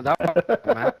was a fun. That was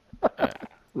a map.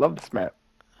 Love this map.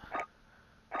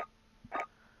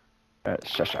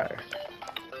 Cheshire.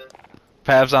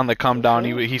 Pav's on the come down.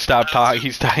 He stopped talking.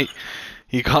 He's starting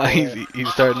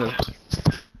to.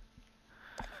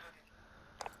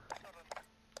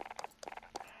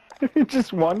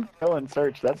 Just one kill and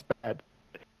search. That's bad.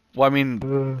 Well, I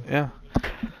mean, yeah.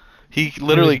 He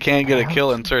literally can't get a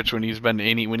kill in search when he's had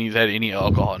any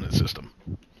alcohol in his system.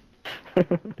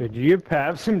 Did you give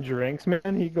Pav some drinks,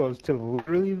 man? He goes to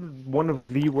literally one of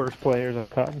the worst players I've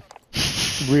caught.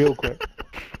 Real quick.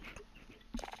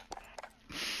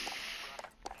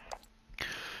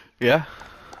 Yeah.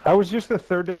 I was just the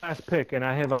third to last pick, and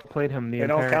I have outplayed him the They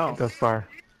don't entire count. thus far.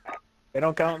 They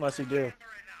don't count unless you do.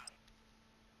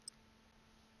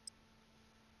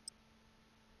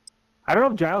 I don't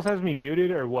know if Giles has me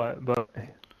muted or what, but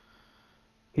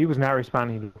he was not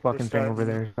responding to the fucking thing over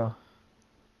there. So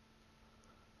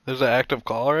There's an active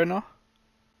call right now.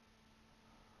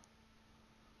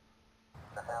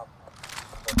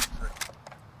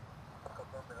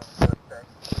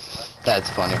 That's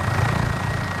funny.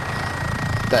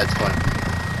 That's funny.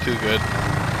 Too good.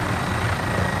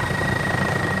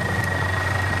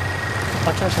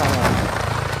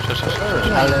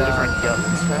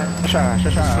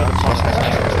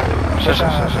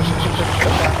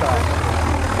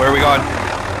 Where are we going?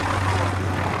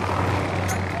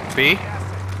 B?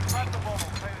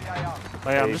 Oh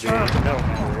yeah, I'm just trying to know.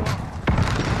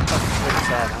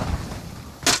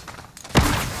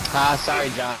 Sorry,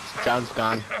 John. John's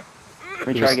gone.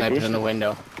 We He try was to get sniping in these. the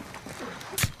window.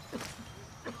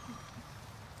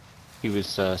 He was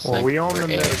sniping. well, we own for the A.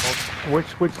 middle.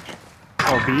 Which?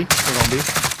 Oh, B. We're on B.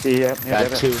 Yeah, yeah,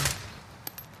 Got two.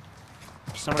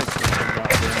 Somebody's thinking about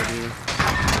the interview.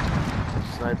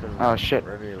 Sniping. Oh shit.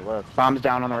 Ready to left. Bomb's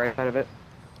down on the right side of it.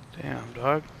 Damn,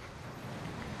 dog.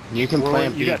 You can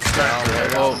plant you B. got stuck.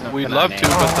 Well, we'd love to,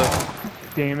 but the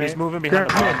Damn it. He's moving behind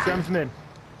the Grams bomb. Grams mid.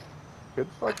 Good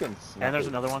fucking And there's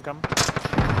another one coming.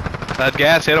 that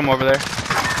gas hit him over there.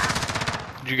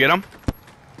 Did you get him?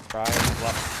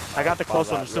 I got the close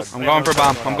one. There's still I'm going for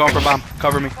bomb. I'm going for bomb.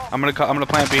 Cover me. I'm gonna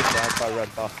plant B.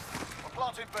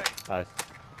 Nice.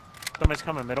 Somebody's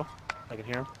coming middle. I can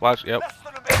hear him. Watch. Yep.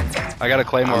 I got a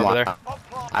claymore over there.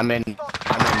 I'm in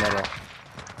middle.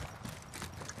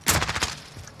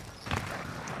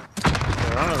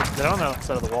 They're on the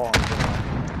outside of the wall.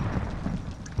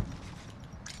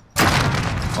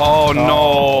 Oh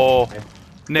no.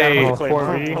 Nade. Oh,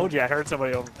 4B. I told you I heard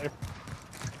somebody over there.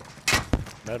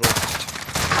 Metal.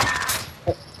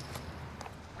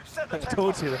 I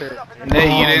told you there.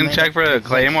 Nate, you didn't check for the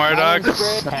claymore, dog?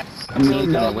 I'm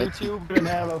in the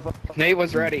window. Nate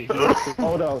was ready.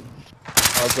 Hold on.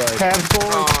 I was like, Tabs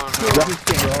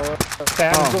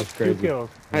Oh, 2 kills.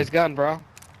 Nice gun, bro.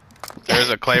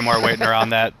 There's a claymore waiting around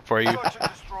that for you.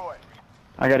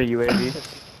 I got a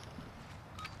UAV.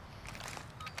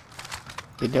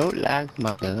 You don't like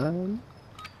my gun?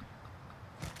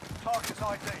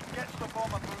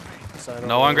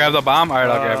 No one grabbed the bomb? Alright,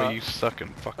 I'll grab it, you sucking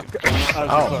fucking.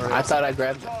 Oh, I thought I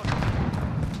grabbed it.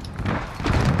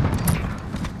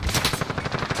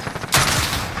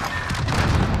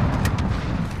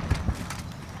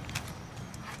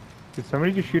 Did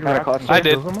somebody just shoot a Got a rocket? cluster. I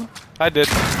did. Kill someone? I did.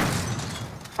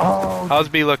 Oh, How's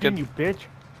B you looking? bitch.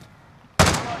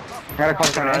 Got a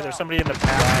cluster Alright, on there's somebody in the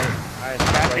back.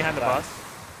 Back behind the bus.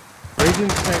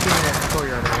 Raging's sniping in the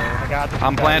courtyard. I got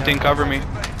I'm planting, cover me.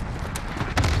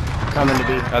 Coming to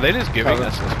B. Are they just giving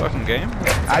us this fucking game?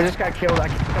 I just got killed. I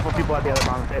killed a couple people at the other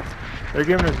bomb pit. They're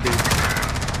giving us B.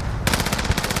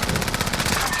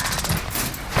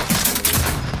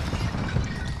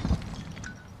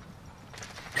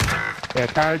 Yeah,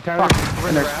 Tyler, Fuck,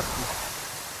 in their,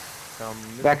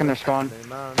 back in their spawn.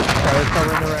 Tyler's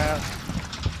covering the wrap.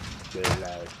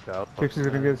 Six is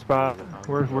in a good spot.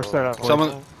 We're set up.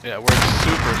 Someone, yeah, we're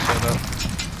super set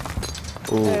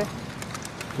up. Ooh.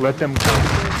 Let them come.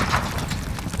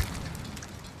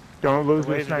 Don't lose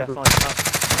The your wave is sniper. definitely up.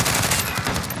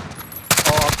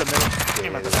 Oh, off the middle.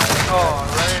 Came at the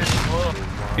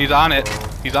back. He's on it.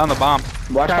 He's on the bomb.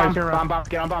 Watch Guys, bomb, turn around. bomb,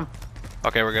 get on bomb.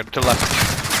 Okay, we're good. To the left.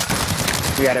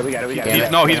 We got it, we got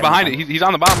it. No, he's behind it. He's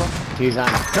on the bomb. He's on.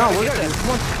 No, we're good.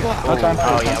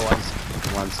 Oh yeah,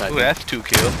 one side. Ooh, that's 2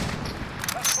 kills.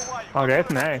 Oh, that's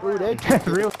nice. That's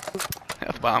real.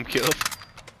 That's bomb kills.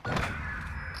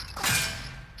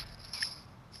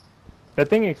 That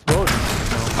thing exploded.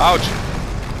 Ouch.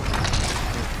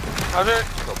 Look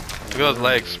at those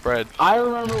legs spread. I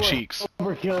remember when Cheeks.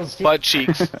 overkills. Butt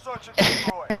cheeks.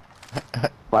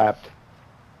 Clapped.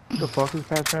 The fuck is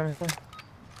Pat trying to say?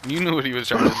 You knew what he was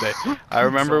trying to say. I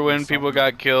remember when people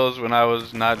got kills when I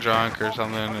was not drunk or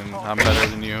something, and I'm better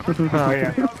than you. Oh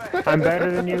yeah. I'm better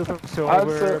than you,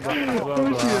 sober, blah, blah, blah.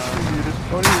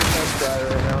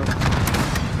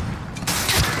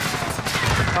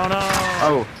 Oh no!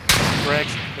 Oh.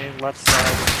 Greg's being left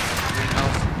side.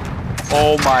 Greenhouse.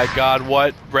 Oh my god,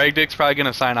 what? Bragdick's probably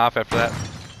gonna sign off after that.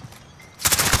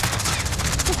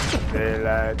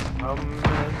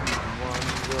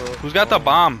 Who's got the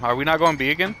bomb? Are we not going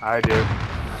B again? I do.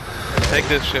 Take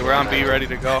this shit, we're on B ready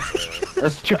to go.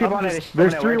 There's 2 people on it.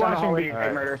 There's 3 watching B.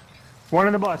 Right. Murder. One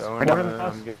in the bus. I'm One in the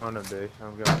bus. going to B.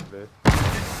 I'm going to B.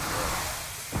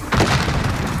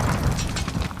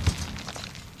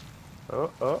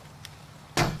 Oh.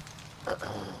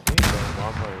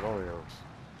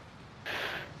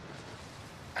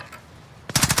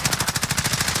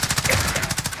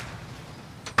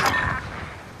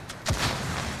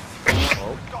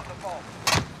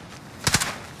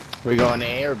 We going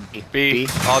A or B? B,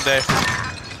 all day.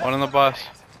 One on the bus.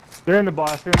 They're in the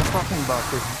bus. They're in the fucking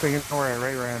bus. They're thinking we're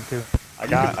right around too. I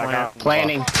got.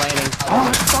 Planning. Oh,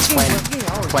 fucking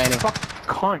Planning. Fuck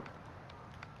cunt.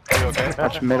 You okay?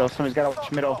 Watch middle. Somebody's got to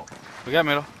watch middle. We got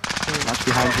middle. Watch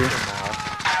behind you.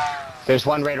 There's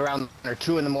one right around, or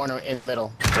 2 in the morning in the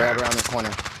middle. Right around the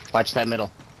corner. Watch that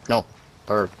middle. No.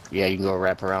 Or, yeah, you can go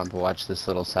wrap around, but watch this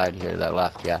little side here, that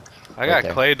left, yeah. I got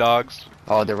there. clay dogs.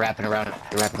 Oh, they're wrapping around.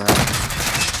 That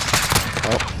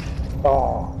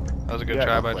was a good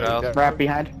try by Giles. Wrap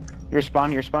behind. Your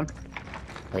spawn.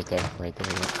 Right there.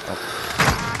 Oh.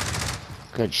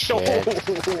 Good shit. Oh,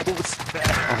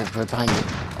 right behind you.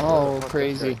 Oh,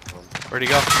 crazy. Where'd he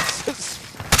go?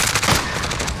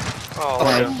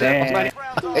 Oh, damn.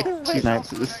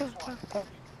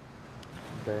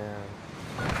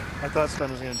 I thought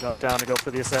Sven was gonna jump down to go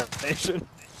for the assassination.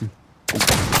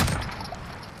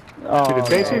 Dude, it's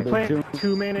basically playing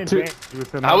 2-man advantage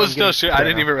with the I was still shooting. I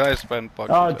didn't even realize Sven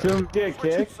fucking. Oh, Toom get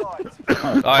kicked. Oh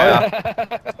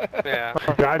yeah. Yeah.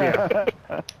 Oh, God,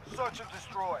 yeah.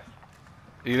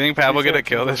 You think Pav will get a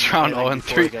kill this round?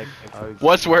 0-3.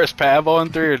 What's worse, Pav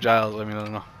 0-3 or Giles? I mean, I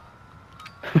don't know.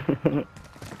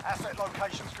 Asset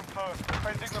locations confirmed.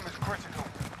 Defending them is critical.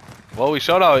 Well, we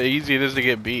showed how easy it is to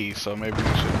get B, so maybe we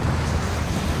should.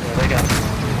 Yeah, they got.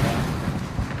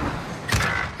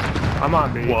 I'm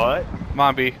on B. What? Come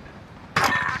on, B.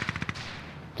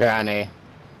 They're on A.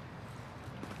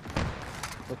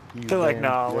 They're like,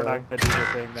 no, we're not gonna do the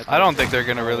thing. I don't think they're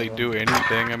gonna really do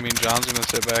anything. I mean, John's gonna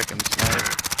sit back and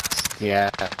snipe. Yeah.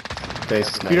 They Dude, I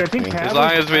sniped think me. Pav As long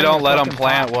was as we trying don't to let them fucking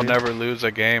plant, pop, we'll dude. never lose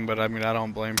a game. But I mean, I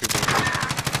don't blame people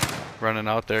for running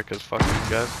out there because fuck these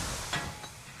guys.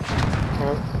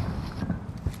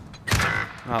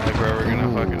 Not like we're ever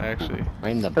gonna fucking actually. Right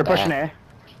in the They're back. pushing A.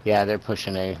 Yeah, they're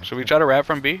pushing A. Should we try to wrap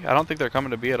from B? I don't think they're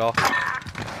coming to B at all.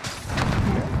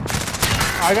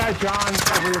 I got John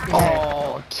overlooking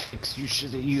Oh, Tix,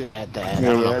 you had that. Yeah,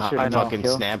 I don't know that how should've I been fucking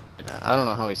kill. snapped it. I don't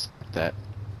know how he snapped that.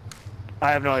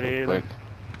 I have no idea either. Quick.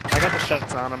 I got the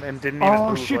shots on him and didn't even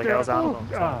move shit, like I was on him.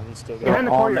 oh, He's still behind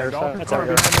the going. courtyard. their Dolphin side.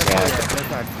 corner behind the courtyard.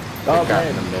 That side. Oh, Got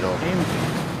in man. the middle.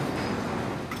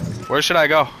 Where should I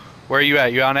go? Where are you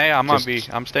at? You on A? I'm on Just- B.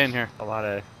 I'm staying here. A lot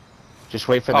of. Just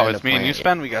wait for Oh, them it's to me and you, plant.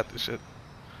 Spen. We got this shit.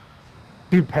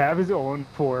 Dude, Pav is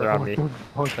 0-4. They're on me.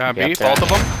 They're on B? Yep, Both of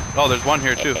them? Oh, there's one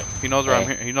here too. He knows where I'm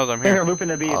here. He knows I'm They're here. looping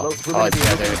the B. Oh, Looping oh, the B. yeah,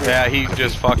 looping the B. Yeah, he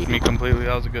just fucked me completely.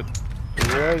 That was a good.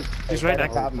 He's right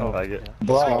next to top me. of I like it.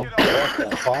 Bro, what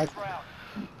the fuck?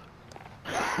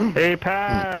 Hey,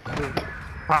 Pav.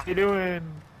 How you doing?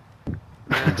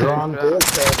 Drawn good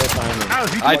service on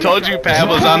me. I told you Pat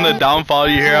was on the downfall.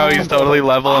 You hear how he's totally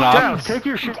leveling Down, off? take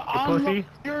your shit, you pussy.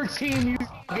 Your team, you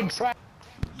fucking trash.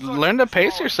 Learn to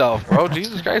pace yourself, bro.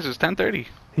 Jesus Christ, it's 10:30.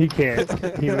 He can't.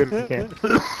 He literally can't.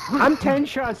 I'm 10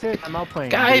 shots in. I'm out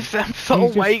playing. Guys, I'm so He's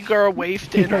just- white girl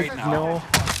wasted right now. No.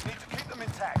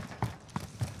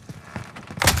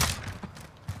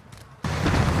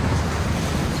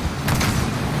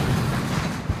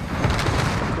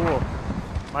 Cool.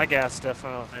 My gas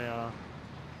definitely.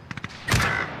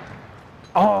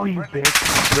 Oh, you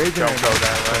bitch. Raging Don't go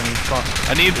that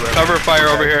I need cover fire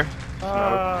over here.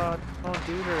 Don't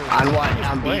do that. On what?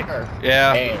 On B?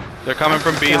 Yeah, Hey. they're coming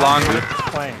from B long.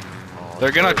 Playing.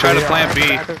 They're gonna try to plant B.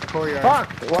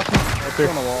 Fuck! They're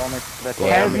on the wall next to that. Yeah.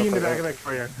 Heavy in the back of that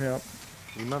courtyard. Yep.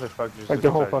 You motherfuckers. Like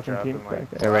the whole fucking team. Back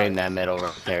there. They're right in that middle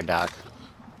right there, Doc.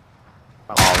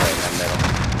 All right in that middle.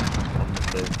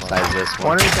 Besides this One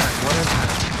one. at a time. One at a time.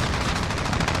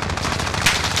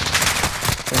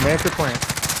 And that's your plan.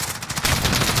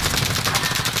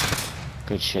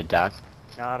 Good shit, Doc.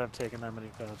 God, I've taken that many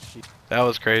shots. Jeez. That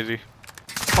was crazy.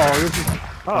 Oh, this is.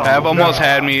 Oh, Pav almost no.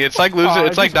 had me. It's like losing.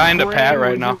 It's like dying to Pat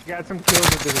right now. Got some kills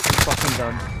with this. It's fucking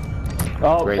done.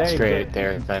 Oh, Right hey, straight good.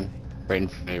 there, Ben. Right in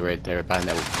front of me, right there, behind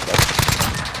that.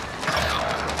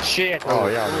 Shit. Oh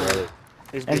yeah, really.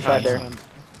 He's Inside behind there. him.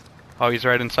 Oh, he's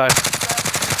right inside.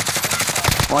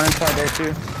 One inside there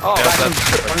too. Oh,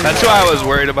 Yeah, that's who I was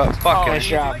worried about. Fuck Nice it.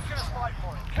 job.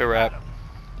 Good rap.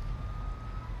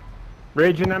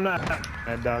 Raging, I'm not.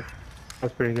 Bad dog.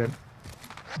 That's pretty good.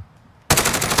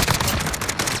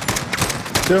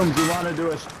 Dooms, you want to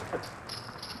do a...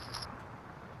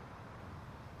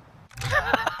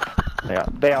 Yeah,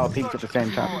 they all peaked at the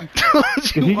same time.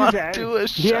 Did he want just ask, do a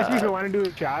he asked me if I shot? want to do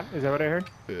a shot? Is that what I heard?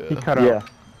 He Yeah. cut out. Yeah.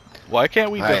 Why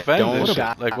can't we Alright, defend don't this shit?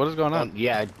 shot. Like, what is going on?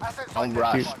 Yeah, don't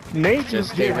rush. Nate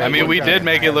Just did stay I mean, one we shot. did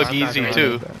make it look I'm not easy gonna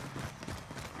too. do that.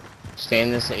 Stay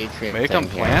in this atrium Make thing them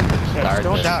here. plant. Yeah, Start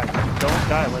don't this. die. Don't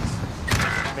die.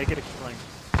 Let's make it a killing.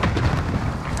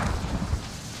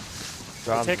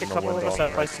 We'll take a couple of us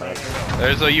out by sniper.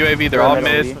 There's a UAV. They're all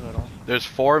Middle mid. B. There's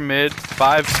 4 mid,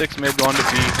 5, 6 mid going to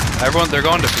B. They're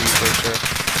going to B for sure.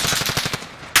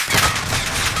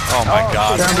 Oh my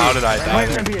god, how did I die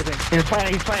there? He's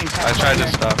playing. I tried to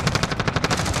stop.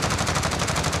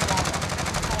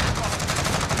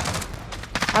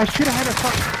 I should have had a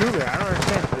fucking do it. I don't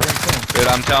understand. What I'm saying. Dude,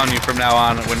 I'm telling you from now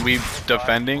on, when we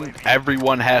defending,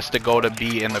 everyone has to go to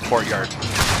B in the courtyard.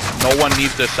 No one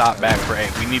needs to stop back for A.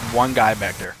 We need one guy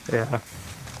back there. Yeah.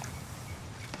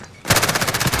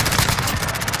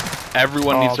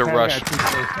 Everyone needs to Pat rush. got two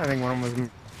kills. I think one of them was.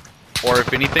 Or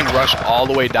if anything, rush all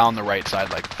the way down the right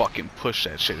side. Like, fucking push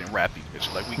that shit and wrap these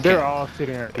bitches. Like, we They're can't. all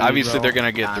sitting there. Obviously, they're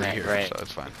gonna get On 3 it, here, right. so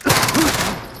it's fine.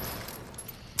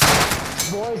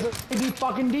 Boys, let's be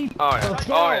fucking deep. Oh yeah. Let's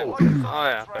Oh yeah. go. Oh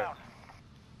yeah.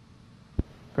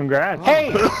 Congrats.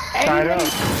 Hey, Tied anybody,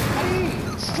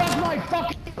 up. suck my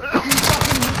fucking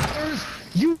ears.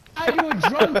 You guys do a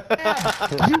drum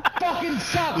pad. You fucking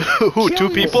suck. Who, Kill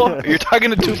 2 people? yourself. You're talking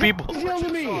to 2 people. Kill to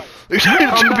me. You're talking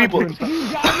to 2 people.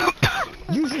 You got it.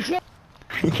 You should kill.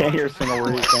 You can't hear a single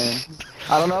word he's saying.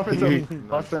 I don't know if it's a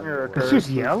blessing or a It's curse. just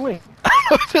yelling.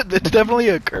 It's definitely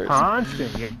a curse.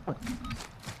 Constant. Yeah.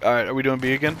 Alright, are we doing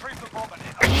B again?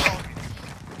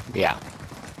 Yeah.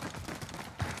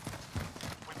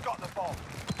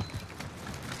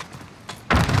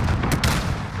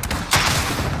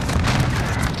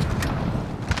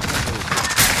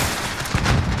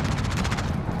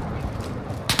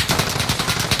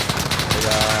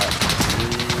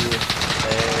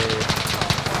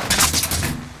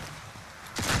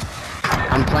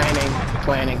 I'm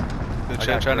planning. Good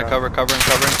shit, trying to covering.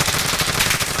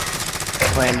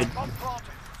 Planted.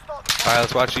 Alright,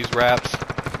 let's watch these wraps.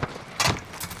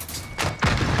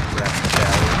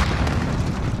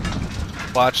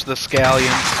 Watch the scallions.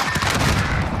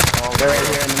 They're right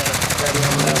here in the middle. Right here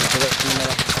in the middle. They're right in the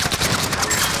middle.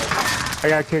 I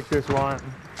gotta kick this one.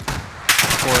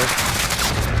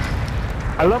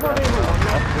 I love how they were on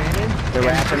that advantage. They're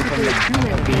wrapping from the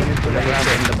beam. They're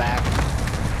wrapping in the back.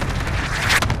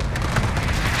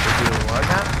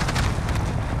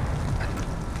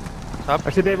 I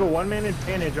said they have a one-man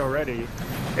advantage already,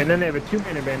 and then they have a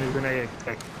two-man advantage when they get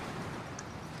kicked.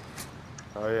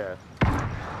 Oh yeah.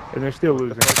 And they're still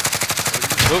losing.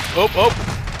 Oh.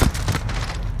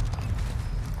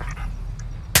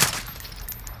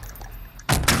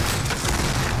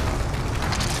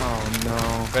 Oh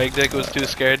no. Big Dick was too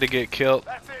scared to get killed.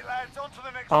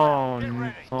 Oh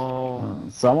no.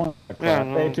 Someone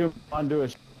they too want to do a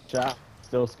shot.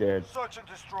 Still scared.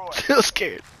 Still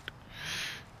scared.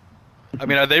 I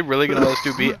mean, are they really gonna let us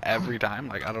do B every time?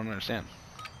 Like, I don't understand.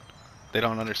 They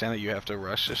don't understand that you have to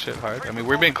rush this shit hard. I mean,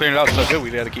 we've been clearing it out so good,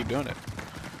 we gotta keep doing it.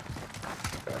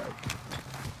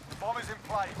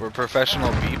 We're professional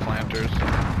bee planters.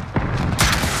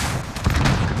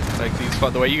 Like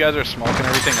the way you guys are smoking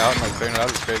everything out and like clearing it out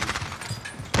is crazy.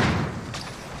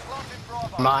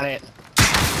 I'm on it.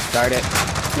 Start it.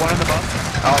 One in the bus.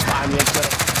 Oh, I'm gonna put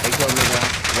it. They killed me the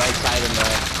right side in the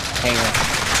hangar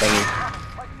thingy.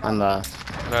 On the...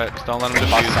 Alright, just don't let him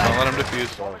defuse. Don't let him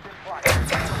defuse.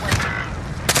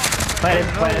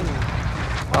 Planted.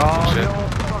 Oh Shit. no,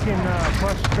 fucking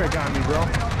cluster trick on me, bro.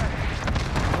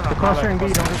 The clustering B,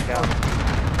 don't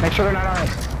make sure they're not on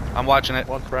us. I'm watching it.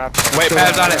 One's wrapped. Wait,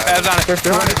 Pav's on it. Pav's on it.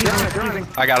 They're on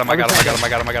it. I got him. Okay.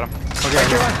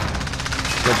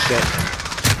 Good shit.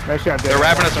 Nice shot, They're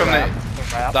wrapping us from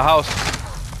the house.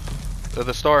 Or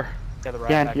the store. Yeah, the wrap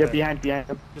Behind, back yeah, there.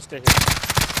 behind. Just stay here.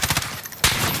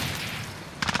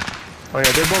 Oh yeah,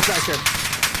 they're both back there.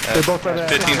 They're both by the...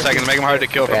 15 seconds. Make them hard to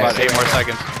kill for about 8 more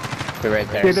seconds. They're right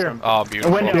Stay there. there. Oh,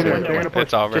 beautiful. They're gonna push.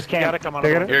 It's over. Just can't. Gotta come on.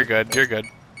 You're good. You're good.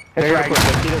 They're gonna push.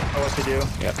 He doesn't know what to do.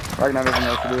 Yep. Ragnar doesn't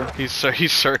know what to do.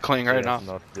 He's circling right now.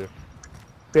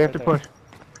 They have to push.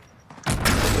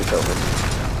 It's over.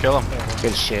 Kill him.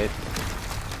 Good shit.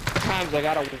 Sometimes I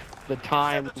gotta the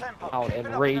time out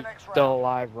and Ray's still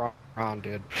alive round,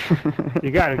 dude.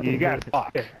 You gotta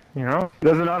fuck. You know?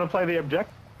 Doesn't know how to play the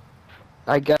objective.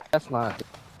 I guess not.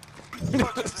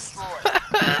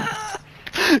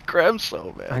 Graham's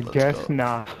so bad. I guess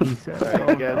not, he said.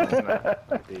 I guess not.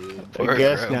 Poor I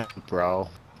guess Graham. not, bro.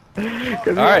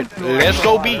 Alright, let's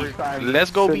go B.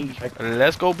 Let's go B.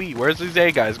 Let's go B. Where's these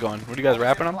A guys going? What are you guys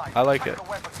wrapping them? I like it.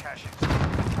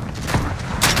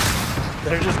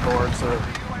 They're just bored, so...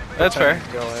 That's fair.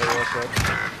 Go A real quick.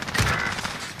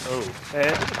 Oh.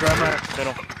 Hey, grab my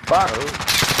middle. Fuck.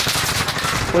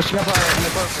 Pushing up our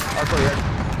courtyard.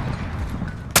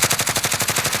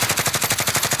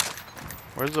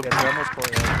 Where's the... Yeah, they're almost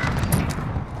courtyard.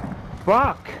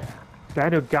 Fuck!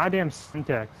 That a goddamn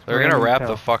syntax. They're gonna wrap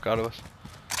the fuck out of us.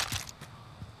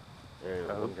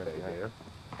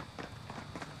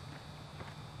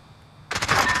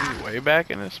 He's way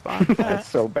back in his spot. That's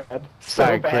so bad.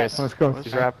 Sorry, bad. Chris. Let's go.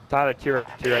 He's wrapped. Tyler, to your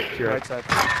right side.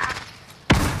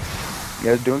 You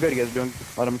guys doing good. You guys doing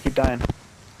good. Let them keep dying.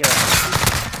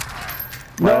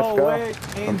 No Let's go. way.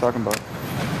 That's what I'm talking about.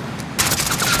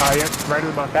 Yep, right to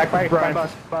the bus. Back by Brian.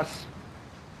 bus.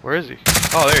 Where is he?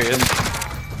 Oh, there he is.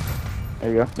 There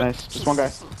you go. Nice. Just one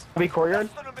guy. Be courtyard.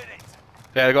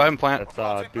 Yeah, go ahead and plant.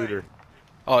 That's, Duder.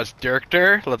 Oh, it's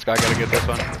Dirkter? Let's go. I gotta get this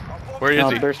one. Where is No,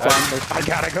 he? there's fun. There's I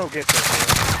gotta go get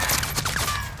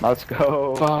this. Let's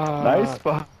go. Nice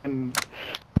fucking.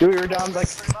 Dude, you were down like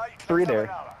 3 there.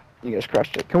 You guys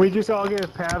crushed it. Can we just all get a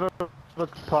Pav a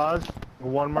pause?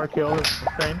 One more kill is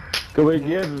insane. Could we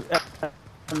give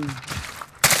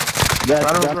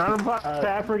Round of applause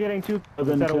Pav for getting 2 kills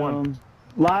instead of 1.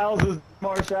 Lyles has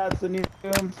more shots than you.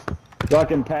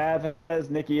 Fucking Pav has,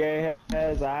 Nikki A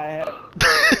has, I have.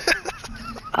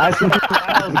 I saw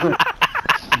Lyles.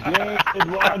 James did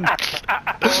 1.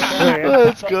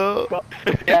 Let's go.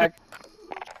 Yeah.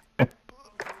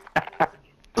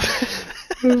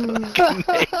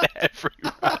 Every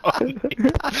round.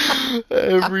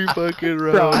 Every fucking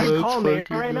round. Bro, I'm Let's calling it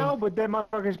fucking right go. now, but that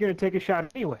motherfucker's gonna take a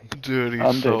shot anyway. Dude, he's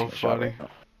I'm so taking a shot funny.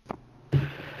 right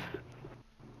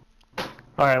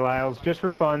Alright, Lyles, just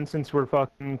for fun, since we're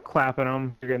fucking clapping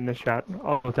him, you're getting this shot.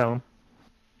 I'll tell him.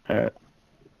 Alright.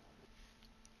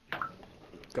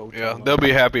 Yeah, they'll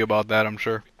be happy about that, I'm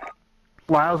sure.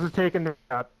 Lyles is taking the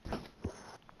shot.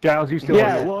 Giles, you still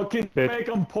Yeah, on it. well, can you Bitch. make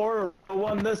them pour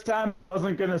one this time. I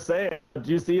wasn't gonna say it. Did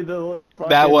you see the?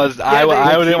 That was I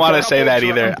didn't want to say that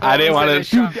either. I didn't want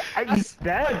to.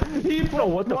 He put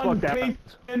what the one fuck face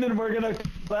in and we're gonna call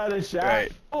that a shot.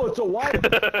 Right. Oh, it's a wide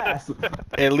pass.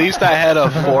 At least I had a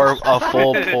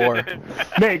full pour.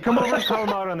 Nate, come over and call him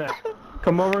out on that.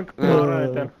 Come over and call him out on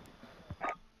it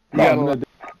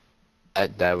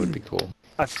then. That would be cool.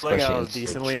 I feel like I Especially was in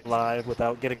decently alive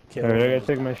without getting killed. Alright, I gotta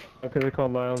take my shot because I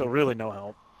called Lyle. So really no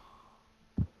help.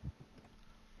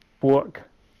 Fuck.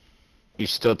 You're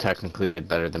still technically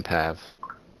better than Pav.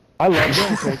 I love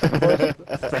doing cake.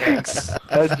 Thanks.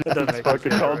 I That just makes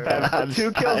fucking me called feel Pav. better.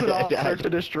 2 kills and all, search to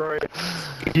destroy.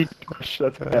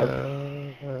 That's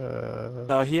Pav.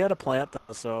 No, he had a plant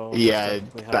though, so Yeah,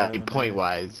 technically higher than point me.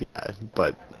 wise, yeah,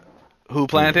 but Who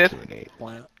planted?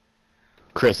 Plant.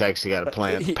 Chris actually got a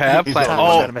plant. Pav He's plant. the Tom was one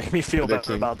Oh, trying to make me feel that better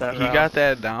team. about that. he round. got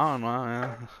that down. Wow,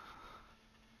 yeah.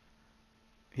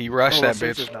 He rushed Oh, that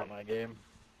Search bitch. is not my game.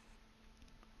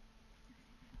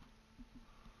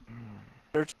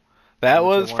 Search. That Which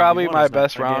was one probably you want my is not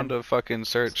best my round game. of fucking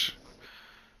search.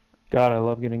 God, I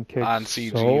love getting kicked On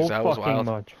CGs, so that was fucking wild.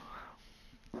 much.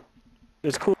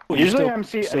 It's cool. You Usually still, I'm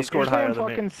still scored usually higher I'm than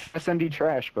me. fucking SND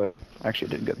trash, but actually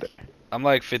did good there. I'm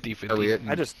like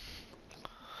 50-50.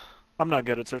 I'm not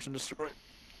good at search and destroy.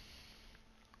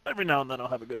 Every now and then I'll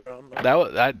have a good round.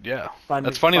 Yeah. Find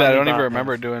That's me- funny find that I me don't even bot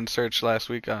remember math. doing search last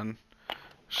week on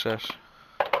Shush.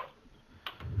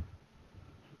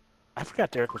 I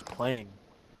forgot Derek was playing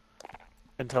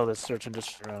until this search and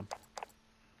destroy round.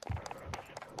 I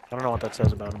don't know what that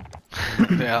says about him.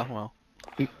 Yeah, well.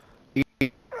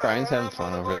 Brian's having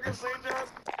fun over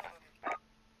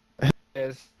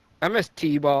there. I miss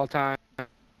T-ball time.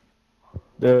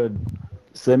 Dude,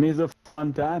 Simi's a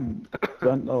fun time.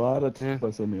 Spent a lot of time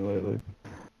with Simi lately.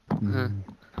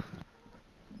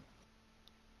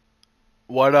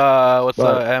 What's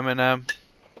But- the M&M?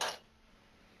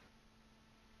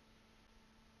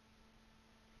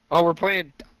 Oh, we're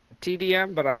playing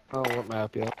TDM, but I don't know what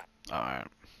map yet. Alright.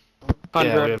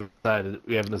 100.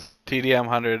 We have this. TDM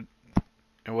 100.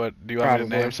 And what, do you want me to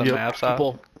Probably. name some maps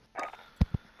off?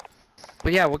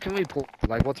 But yeah, what can we pull?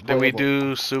 Like, what's Did we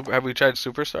playable? do have we tried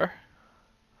Superstar?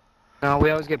 No,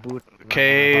 we always get booed.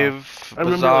 Cave, I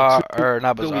remember, Bazaar, like, or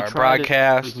not we Bazaar, tried it,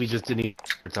 Broadcast, we just didn't eat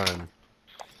time.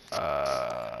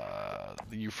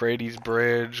 the Euphrates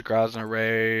Bridge, Grozny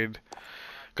Raid,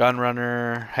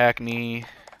 Gunrunner, Hackney,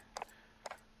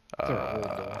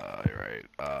 right,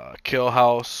 Kill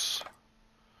House.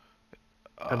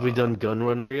 Have we done Gun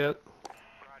Run yet?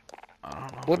 I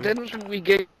don't know. Well, if didn't we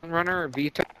get Runner or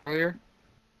Vita earlier?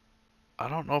 I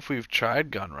don't know if we've tried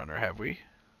Gunrunner, have we?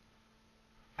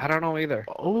 I don't know either.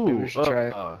 Oh, Maybe we should try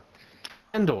it.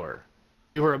 Andor.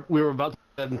 We were about to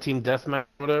 17 deathmatch,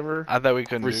 whatever. I thought we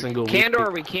couldn't Every do. single week.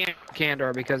 Candor, we can't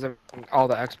Candor because of all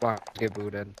the Xbox get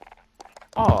booted.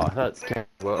 Oh, that's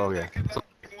well. Okay,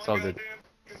 it's all good.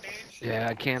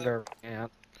 Yeah, Candor, yeah.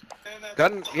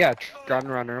 Gun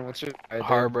Runner. What's it?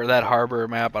 Harbor, that Harbor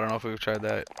map, I don't know if we've tried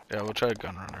that. Yeah, we'll try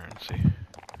Gunrunner and see.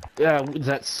 Yeah,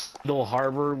 that Still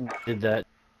Harbor did that.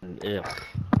 Ugh.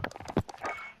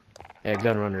 Yeah,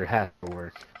 Gunrunner has to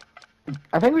work.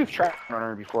 I think we've tried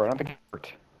Runner before. I don't think it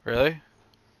worked. Really?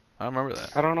 I don't remember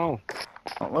that. I don't know.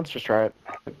 Well, let's just try it.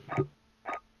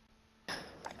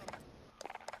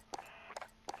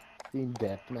 Team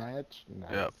deathmatch.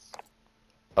 Nice. Yep.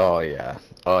 Oh yeah.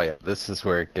 Oh yeah. This is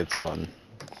where it gets fun.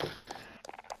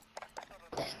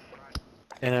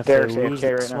 And if Derek's they lose AFK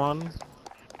right this now. one,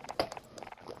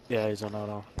 yeah, he's on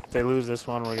auto. If they lose this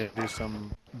one, we're gonna do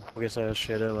some, I guess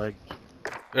shit at like.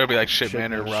 It'll be like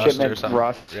Shipman or Shipman. Rust or Shipman, something.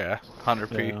 Rust. Yeah,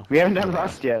 100p. Yeah. We haven't done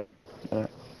Rust yet.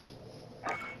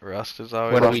 Rust is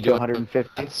always What do Rust we to do?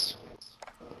 150.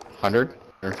 100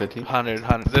 or 50?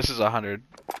 100. This is 100.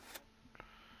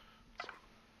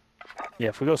 Yeah,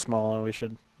 if we go smaller, we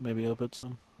should maybe up it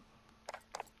some.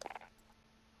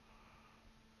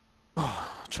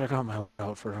 Check out my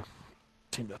out for a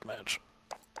team deathmatch.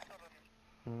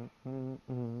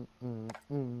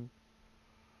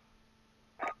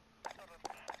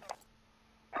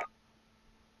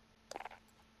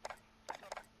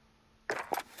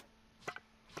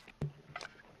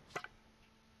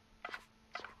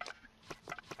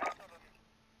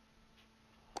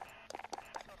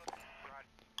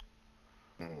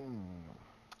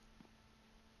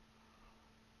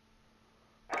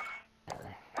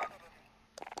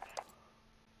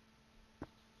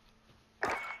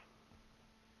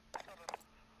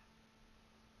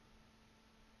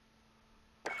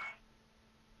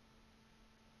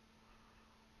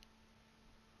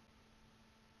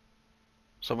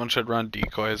 Someone should run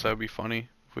decoys. That'd be funny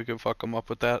if we could fuck them up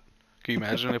with that. Can you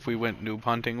imagine if we went noob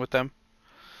hunting with them?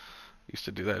 Used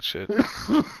to do that shit.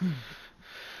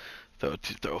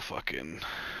 throw fucking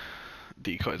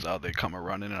decoys out. They come a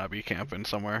running, and I'd be camping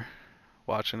somewhere,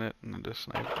 watching it, and then just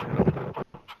snipe.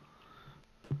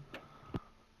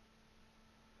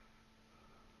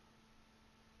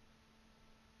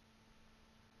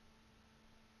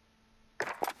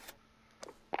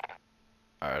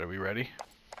 Alright, are we ready?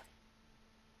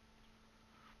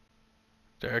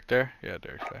 Derek there? Yeah,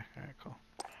 Derek's back. Alright, cool.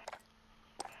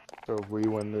 So if we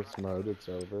win this mode, it's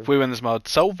over. If we win this mode,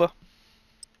 it's over.